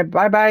right. Bye,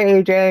 bye, bye,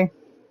 AJ.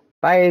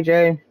 Bye,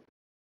 AJ.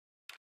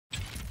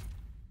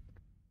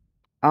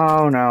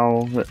 Oh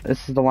no,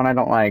 this is the one I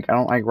don't like. I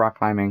don't like rock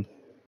climbing.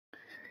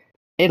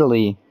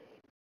 Italy.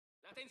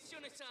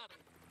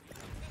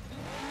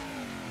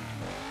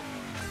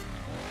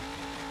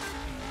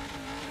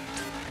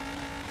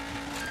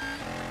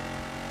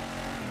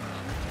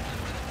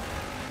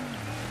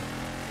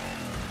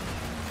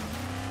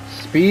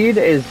 Speed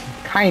is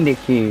kinda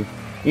key.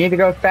 You need to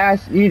go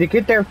fast, you need to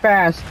get there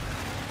fast,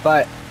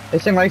 but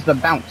this thing likes to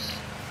bounce.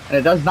 And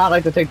it does not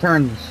like to take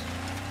turns.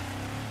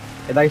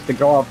 It likes to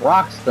go up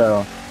rocks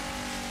though.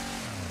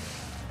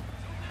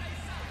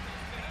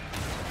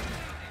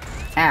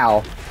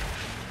 Ow.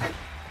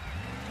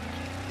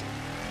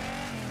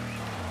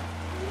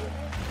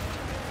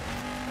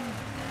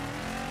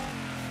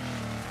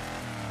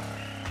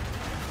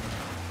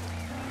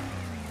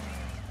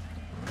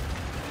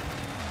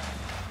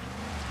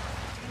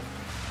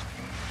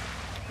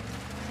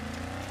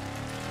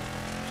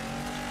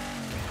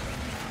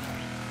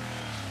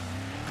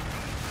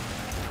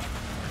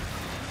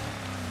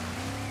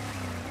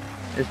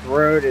 This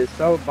road is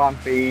so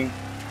bumpy.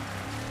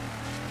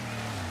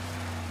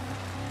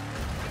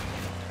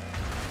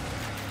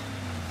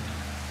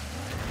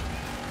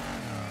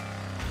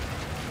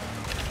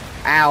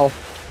 Ow.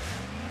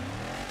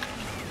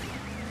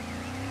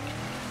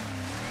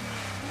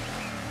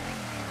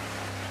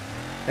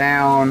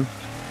 Down.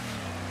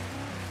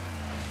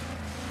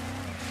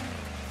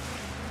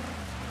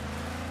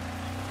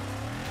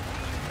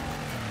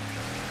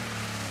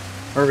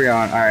 Where are we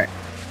going? Alright.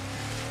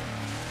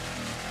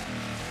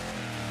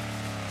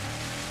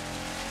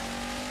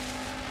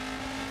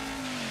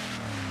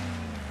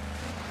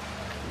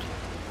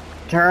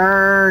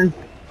 Turn!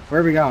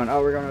 Where are we going?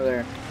 Oh, we're going over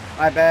there.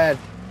 My bad.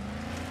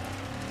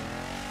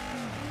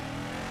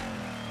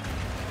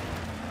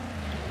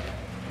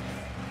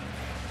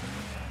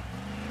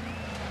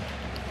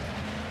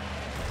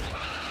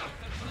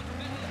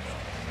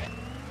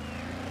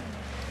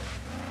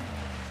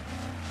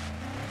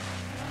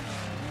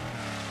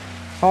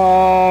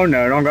 Oh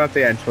no, don't go off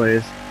the edge,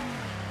 please.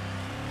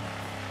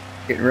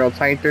 Getting real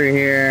tight through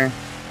here.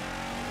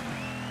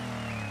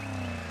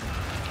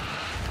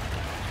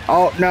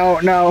 Oh, no,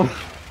 no.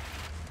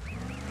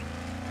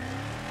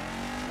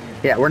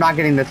 Yeah, we're not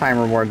getting the time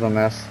rewards on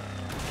this.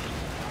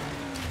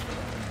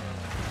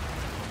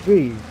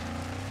 Jeez.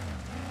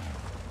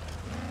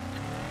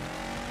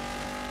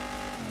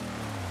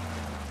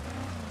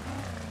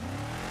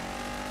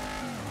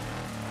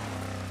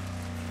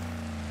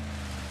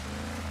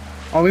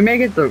 Oh, we may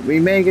get the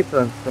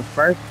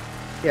first.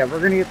 Yeah,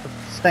 we're gonna get the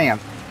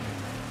stamp.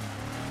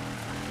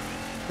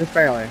 Just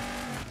barely.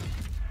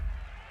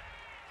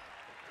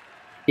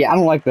 Yeah, I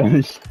don't like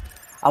those.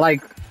 I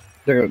like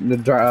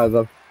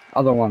the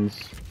other ones.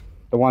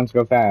 The ones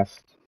go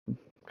fast.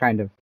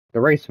 Kind of. The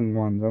racing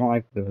ones. I don't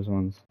like those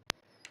ones.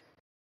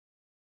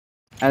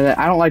 And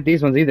I don't like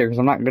these ones either because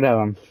I'm not good at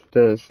them.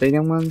 The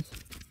stadium ones.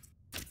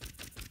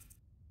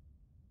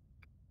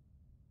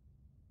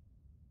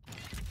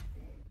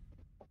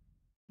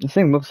 This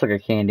thing looks like a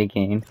candy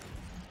cane.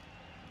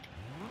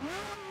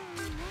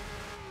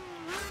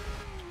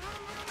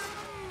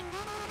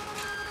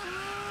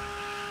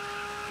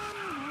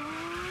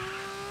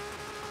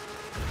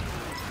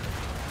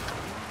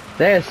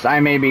 This I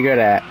may be good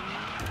at.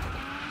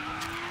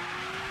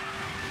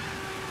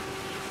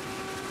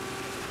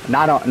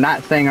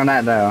 Not saying on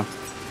that though.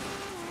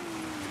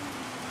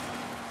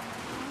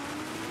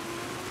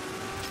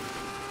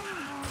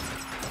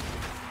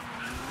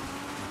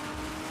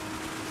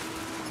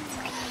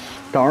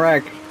 Don't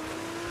wreck.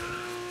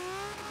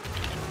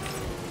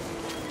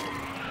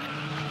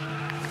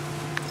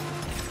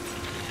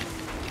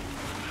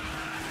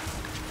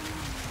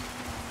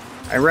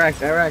 I wrecked.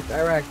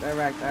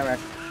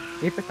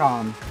 Keep it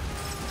calm.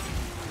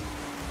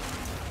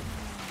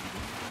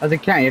 As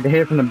it can, you have to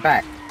hit it from the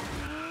back.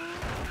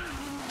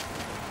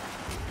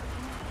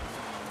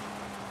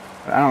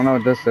 I don't know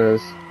what this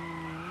is.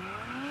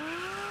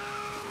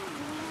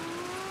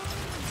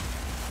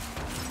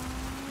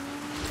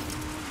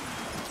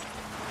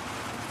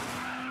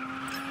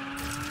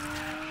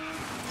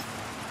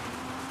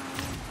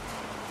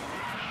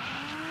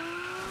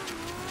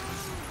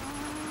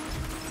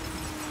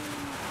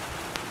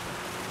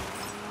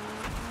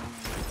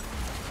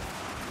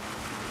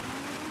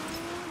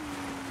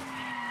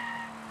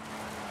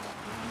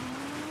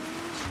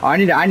 Oh, I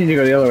need to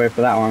go the other way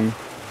for that one.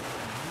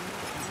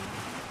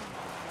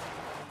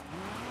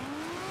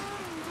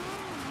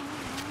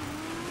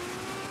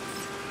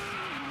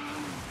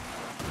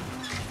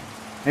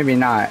 Maybe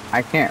not.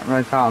 I can't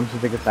really tell. I'm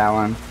just to get that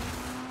one.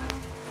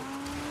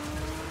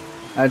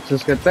 Let's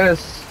just get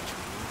this.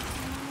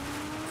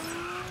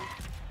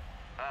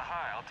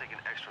 Hi, I'll take an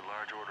extra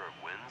large order of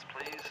wins,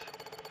 please?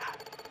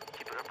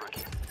 Keep it up, rookie.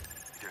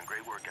 You're doing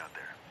great work out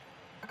there.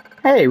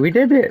 Hey, we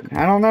did it.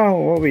 I don't know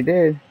what we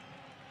did.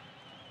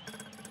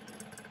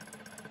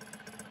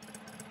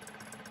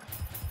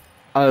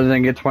 Other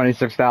than get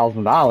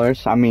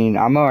 $26,000. I mean,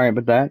 I'm alright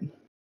with that.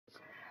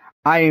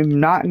 I am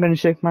not going to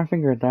shake my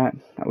finger at that.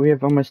 We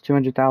have almost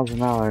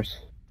 $200,000.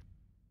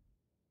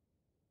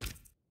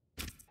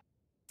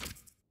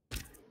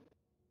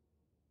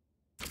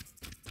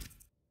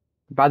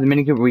 Buy the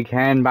Mini Cooper. We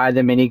can buy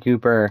the Mini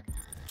Cooper.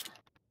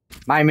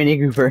 My Mini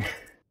Cooper.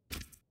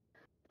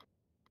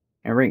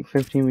 And rank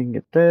 15, we can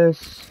get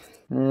this.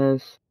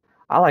 This.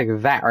 I like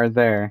that right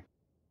there.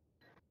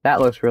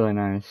 That looks really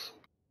nice.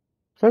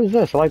 So does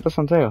this. I like this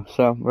one too.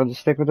 So we'll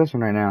just stick with this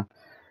one right now.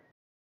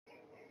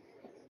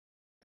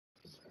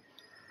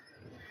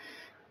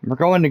 We're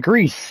going to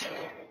Greece.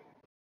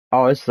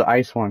 Oh, it's the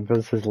ice one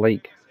because this is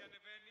lake.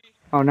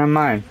 Oh, never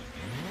mind.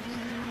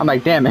 I'm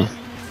like, damn it.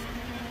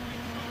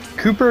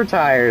 Cooper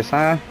tires,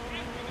 huh?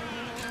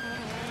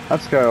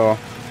 Let's go.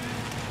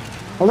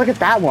 Oh, look at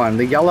that one,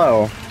 the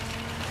yellow.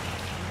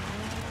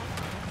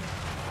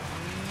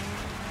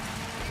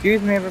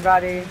 Excuse me,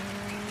 everybody.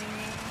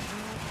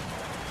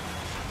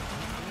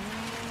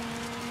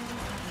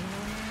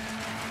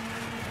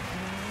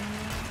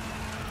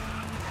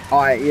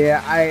 Alright,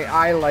 yeah,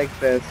 I like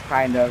this,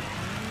 kind of.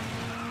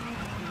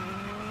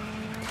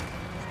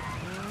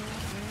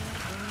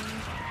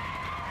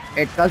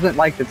 It doesn't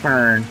like to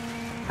turn.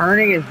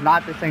 Turning is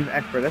not this thing's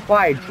expert. That's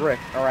why I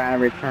drift around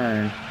every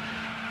turn.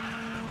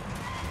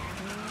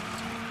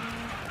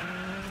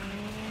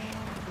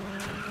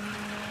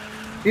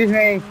 Excuse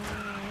me.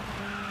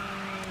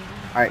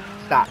 Alright,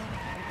 stop.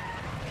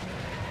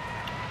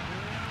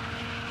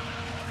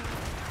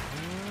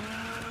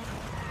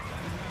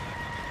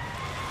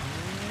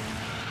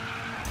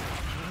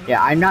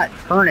 Yeah, I'm not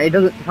turning. It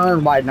doesn't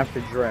turn wide enough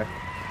to drift.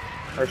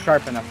 Or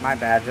sharp enough, my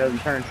bad. It doesn't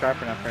turn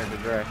sharp enough for it to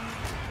drift.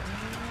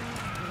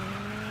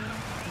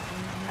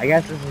 I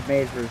guess this is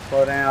made for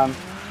slow down.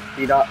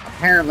 Speed up.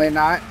 Apparently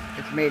not.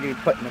 It's made to be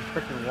put in a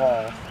freaking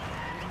wall.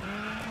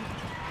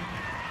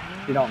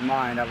 If you don't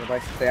mind, I would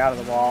like to stay out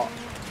of the wall.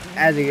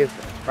 As he gets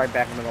right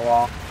back into the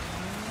wall.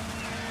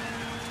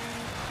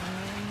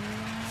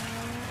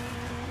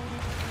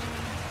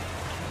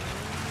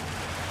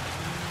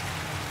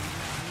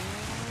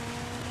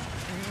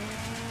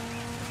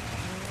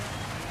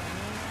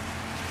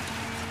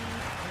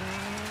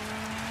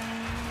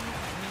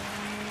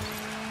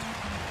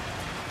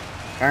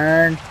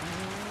 Turn.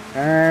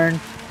 Turn.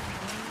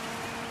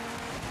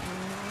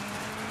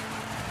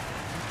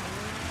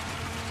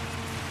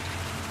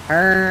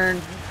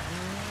 Turn.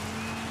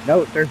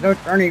 No, there's no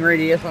turning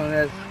radius on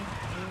this.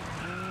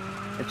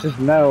 It's just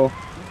no.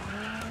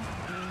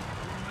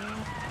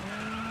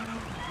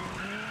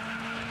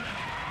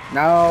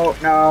 No,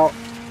 no.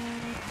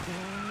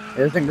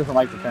 This thing doesn't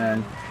like to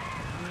turn.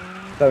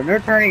 So no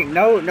turning,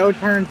 no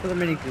turns for the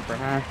Mini Cooper,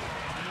 huh?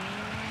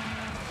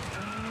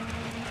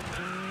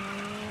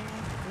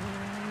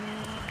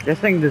 This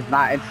thing does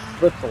not, it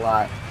slips a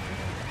lot.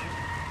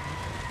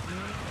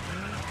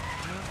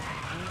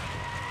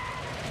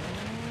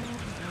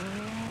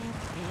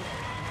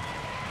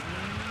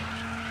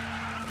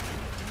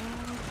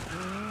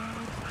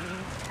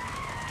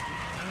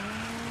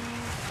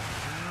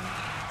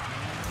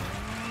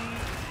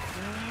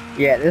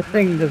 Yeah, this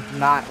thing does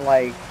not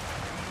like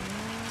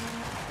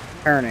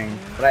turning,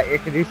 but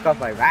it can do stuff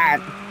like that.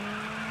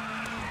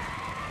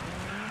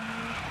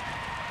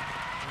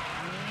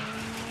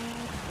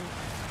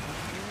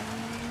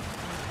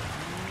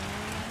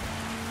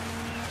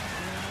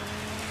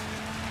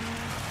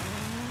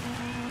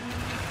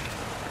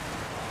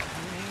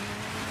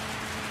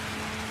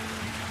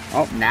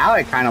 Oh, now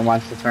it kind of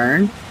wants to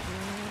turn.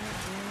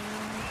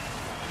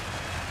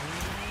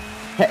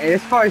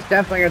 This car is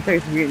definitely going to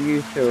take some getting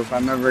used to if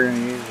I'm ever going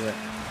to use it.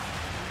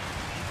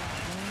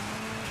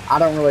 I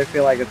don't really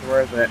feel like it's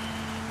worth it.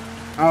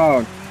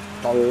 Oh,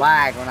 the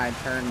lag when I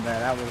turned there,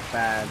 that was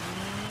bad.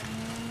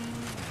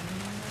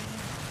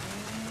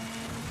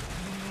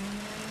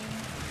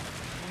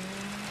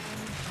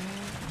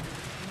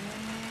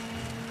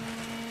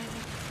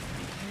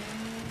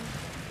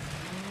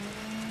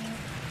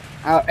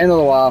 Out into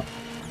the wall.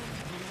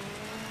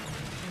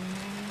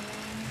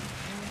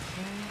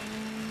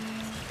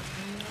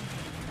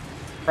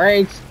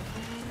 Brakes.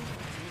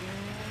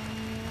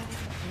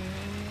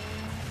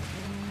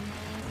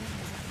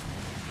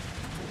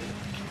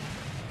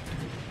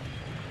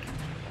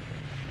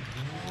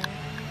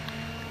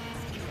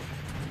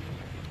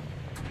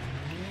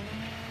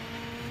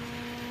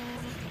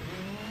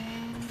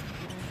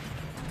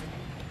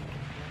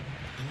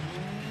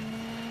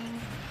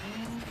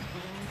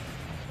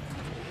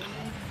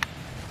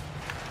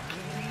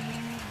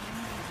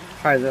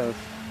 Try those.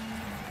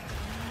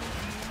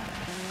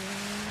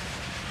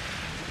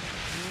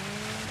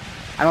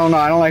 I don't know,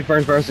 I don't like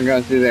first person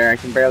going through there, I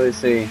can barely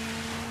see.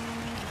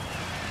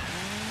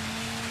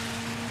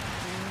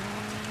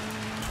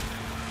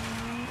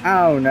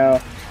 Oh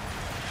no.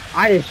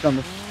 I just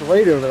jumped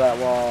straight over that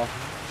wall.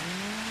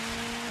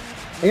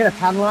 Are you gonna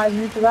penalize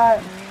me for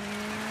that?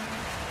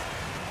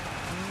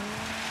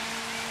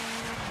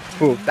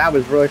 Ooh, that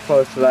was really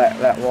close to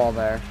that wall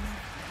there.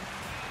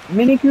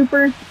 Mini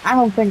Cooper? I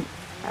don't think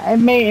it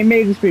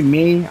may just be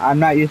me. I'm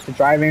not used to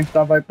driving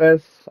stuff like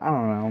this. I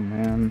don't know,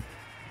 man.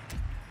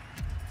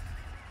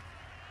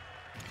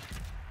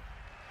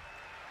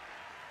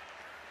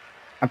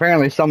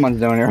 Apparently someone's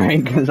doing it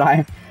right because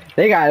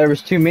there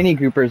was 2 Mini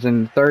Coopers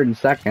in third and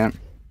second.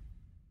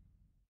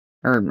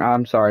 Or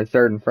I'm sorry,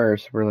 third and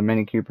first were the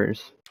Mini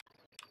Coopers.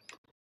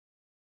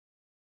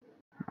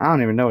 I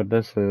don't even know what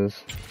this is.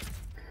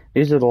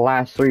 These are the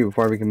last 3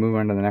 before we can move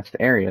on to the next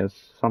areas.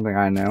 Something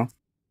I know.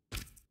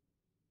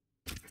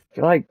 I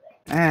feel like,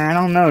 I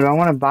don't know. Do I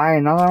want to buy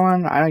another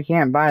one? I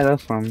can't buy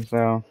this one,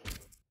 so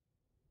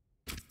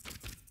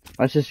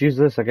let's just use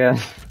this, I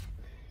guess.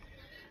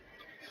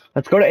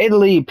 Let's go to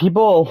Italy,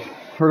 people.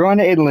 We're going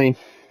to Italy.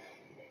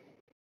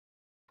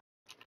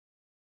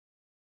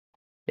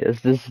 Yes,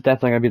 this is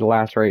definitely gonna be the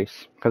last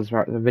race because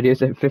the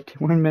video's at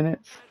 51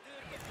 minutes.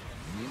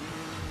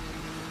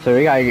 So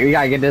we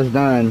gotta get this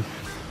done.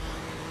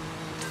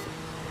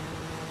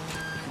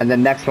 And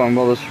then next one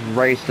we'll just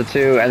race the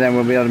 2 and then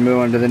we'll be able to move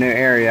on to the new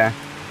area.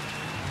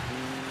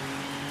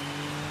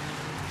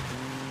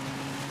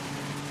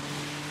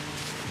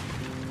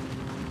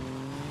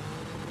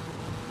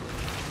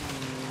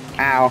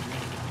 Ow.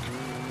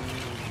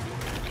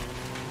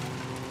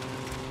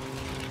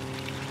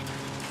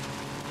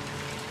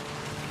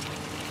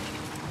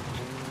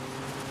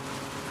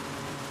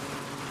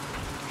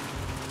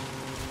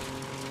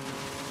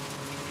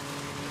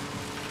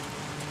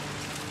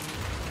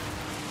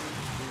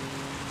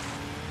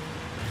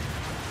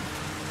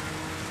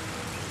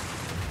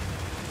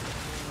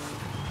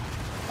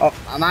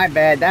 Oh, my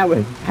bad. I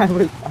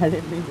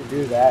didn't mean to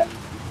do that.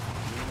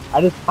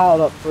 I just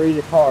piled up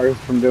 3 cars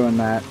from doing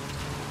that.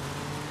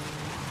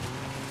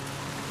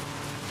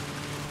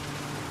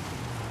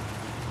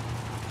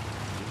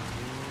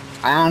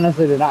 I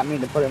honestly did not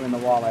mean to put him in the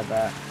wall like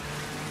that.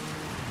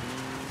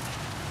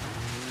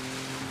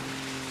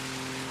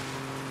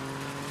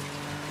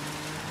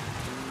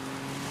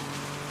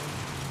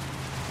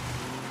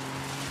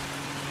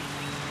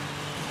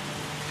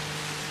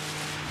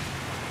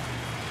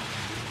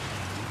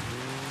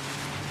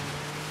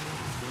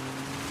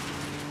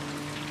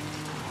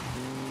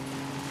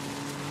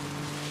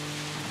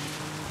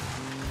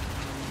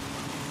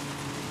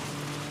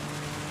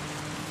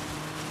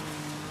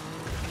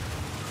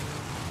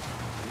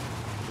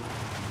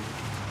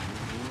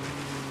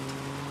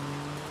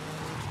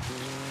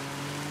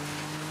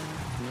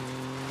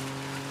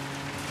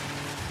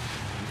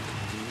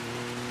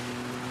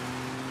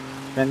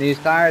 Spin these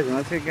tires and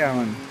let's get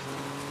going.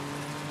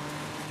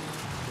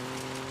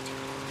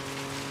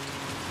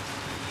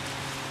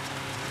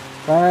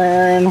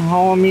 Turn,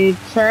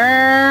 homie,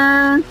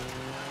 turn.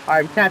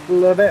 Alright, tapped a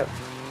little bit.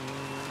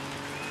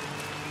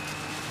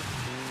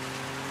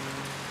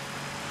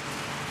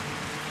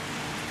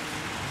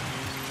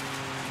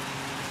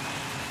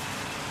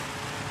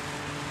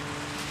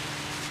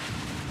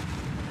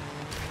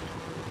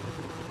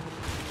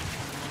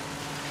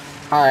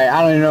 Alright,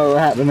 I don't even know what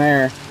happened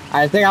there.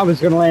 I think I was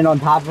going to land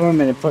on top of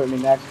him and it put me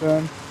next to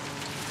him.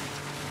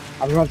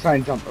 I was going to try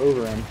and jump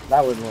over him.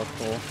 That would look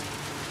cool.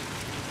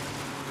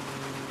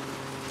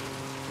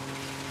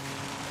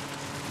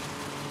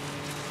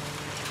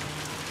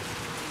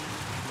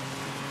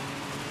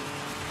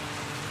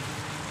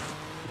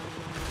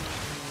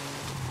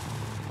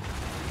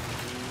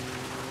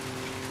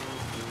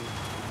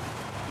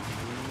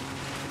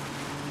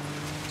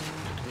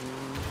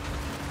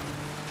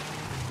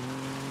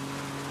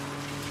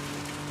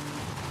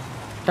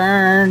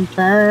 Turn,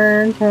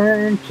 turn,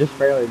 turn. Just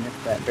barely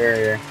missed that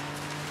barrier.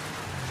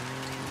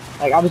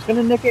 Like, I was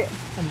gonna nick it,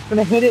 I was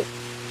gonna hit it,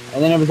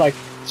 and then it was like,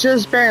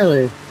 just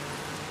barely.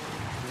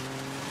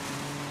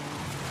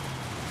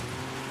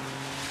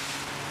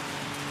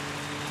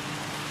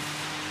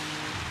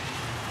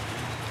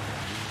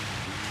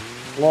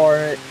 Floor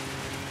it.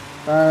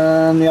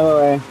 Turn the other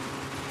way.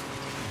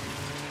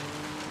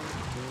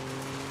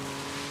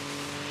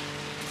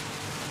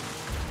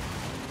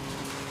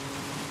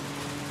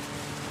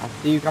 I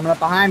see you coming up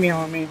behind me,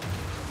 homie.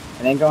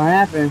 It ain't gonna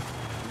happen.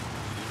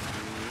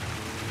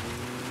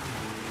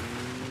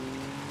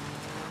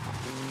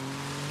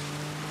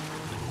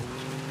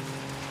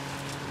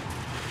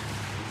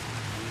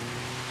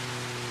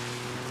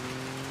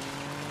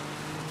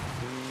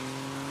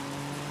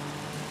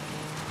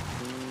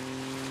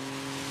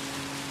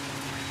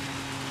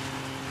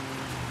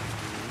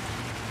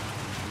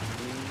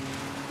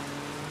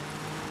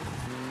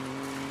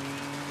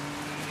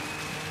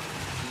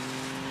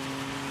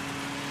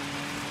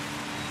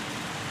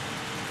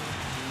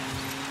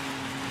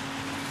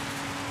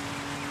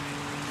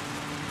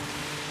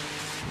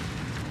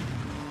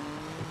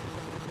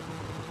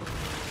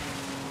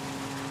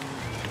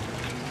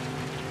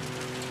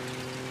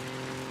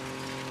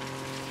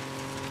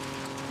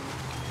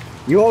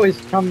 You always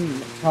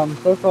come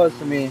so close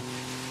to me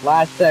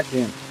last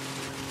second.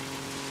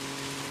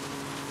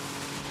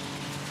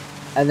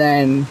 And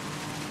then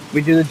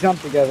We do the jump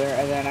together,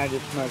 and then I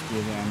just smoke you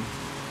again.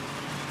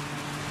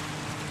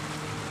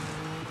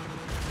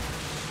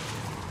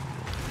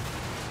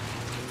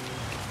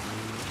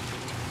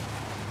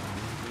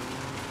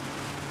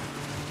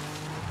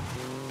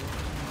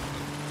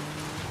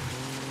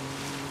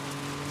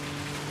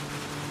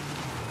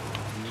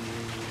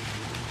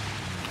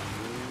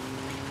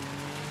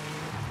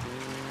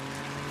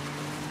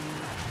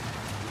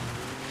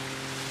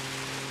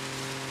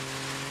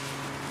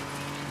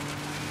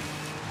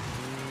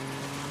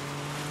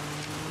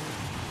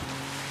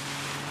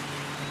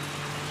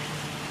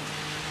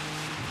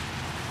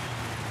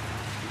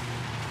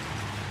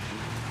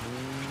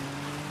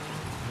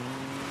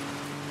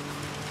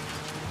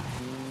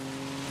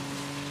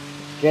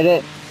 Get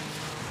it?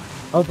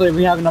 Hopefully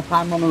we have enough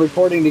time on the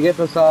recording to get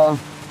this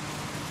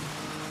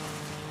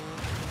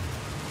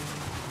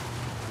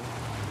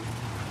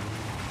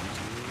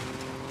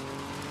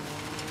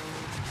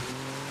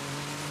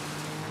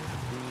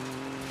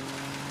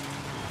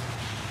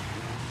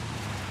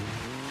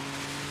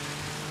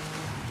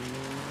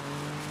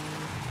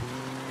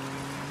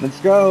Let's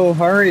go,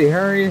 hurry,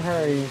 hurry,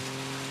 hurry.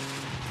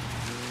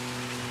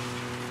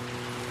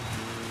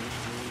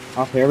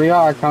 Oh, here we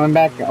are, coming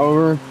back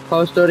over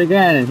close to it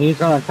again, and he's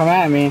gonna come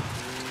at me.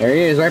 There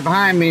he is, right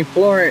behind me,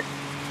 floor it.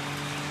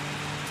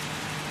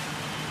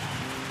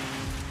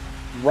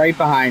 Right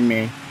behind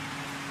me.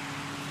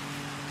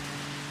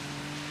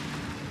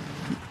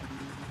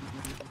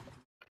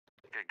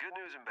 Okay, good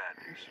news and bad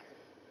news.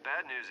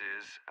 Bad news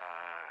is,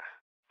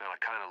 well, I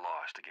kind of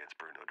lost against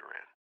Bruno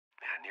Duran.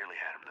 I nearly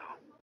had him, though.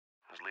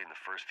 I was leading the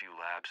first few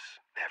laps.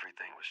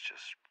 Everything was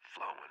just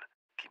flowing,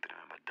 keeping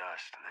him in my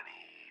dust, and then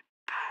he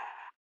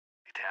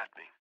tapped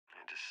me.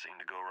 It just seemed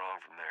to go wrong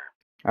from there.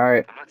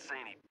 Alright. I'm not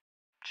saying he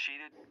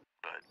cheated,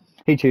 but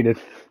he cheated.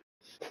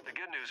 The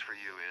good news for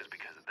you is,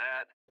 because of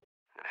that,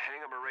 I'm gonna hang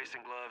up my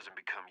racing gloves and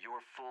become your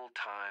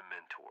full-time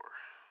mentor.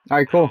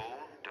 Alright, cool.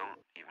 No,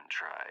 don't even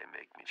try and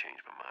make me change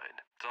my mind.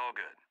 It's all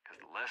good, because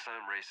the less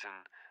I'm racing,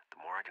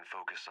 the more I can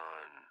focus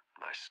on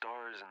my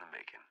stars in the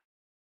making.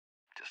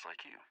 Just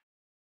like you.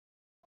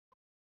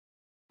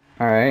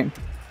 Alright.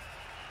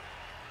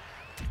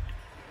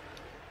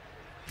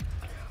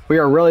 We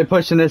are really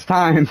pushing this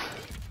time.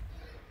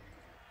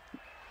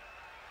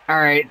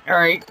 Alright,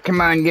 alright,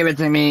 come on, give it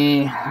to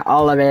me.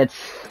 All of it.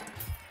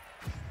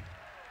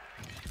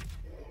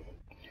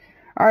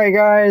 Alright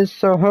guys,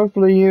 so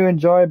hopefully you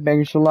enjoyed.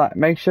 Make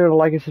sure to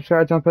like and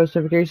subscribe to my post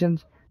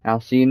notifications. I'll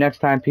see you next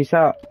time. Peace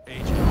out.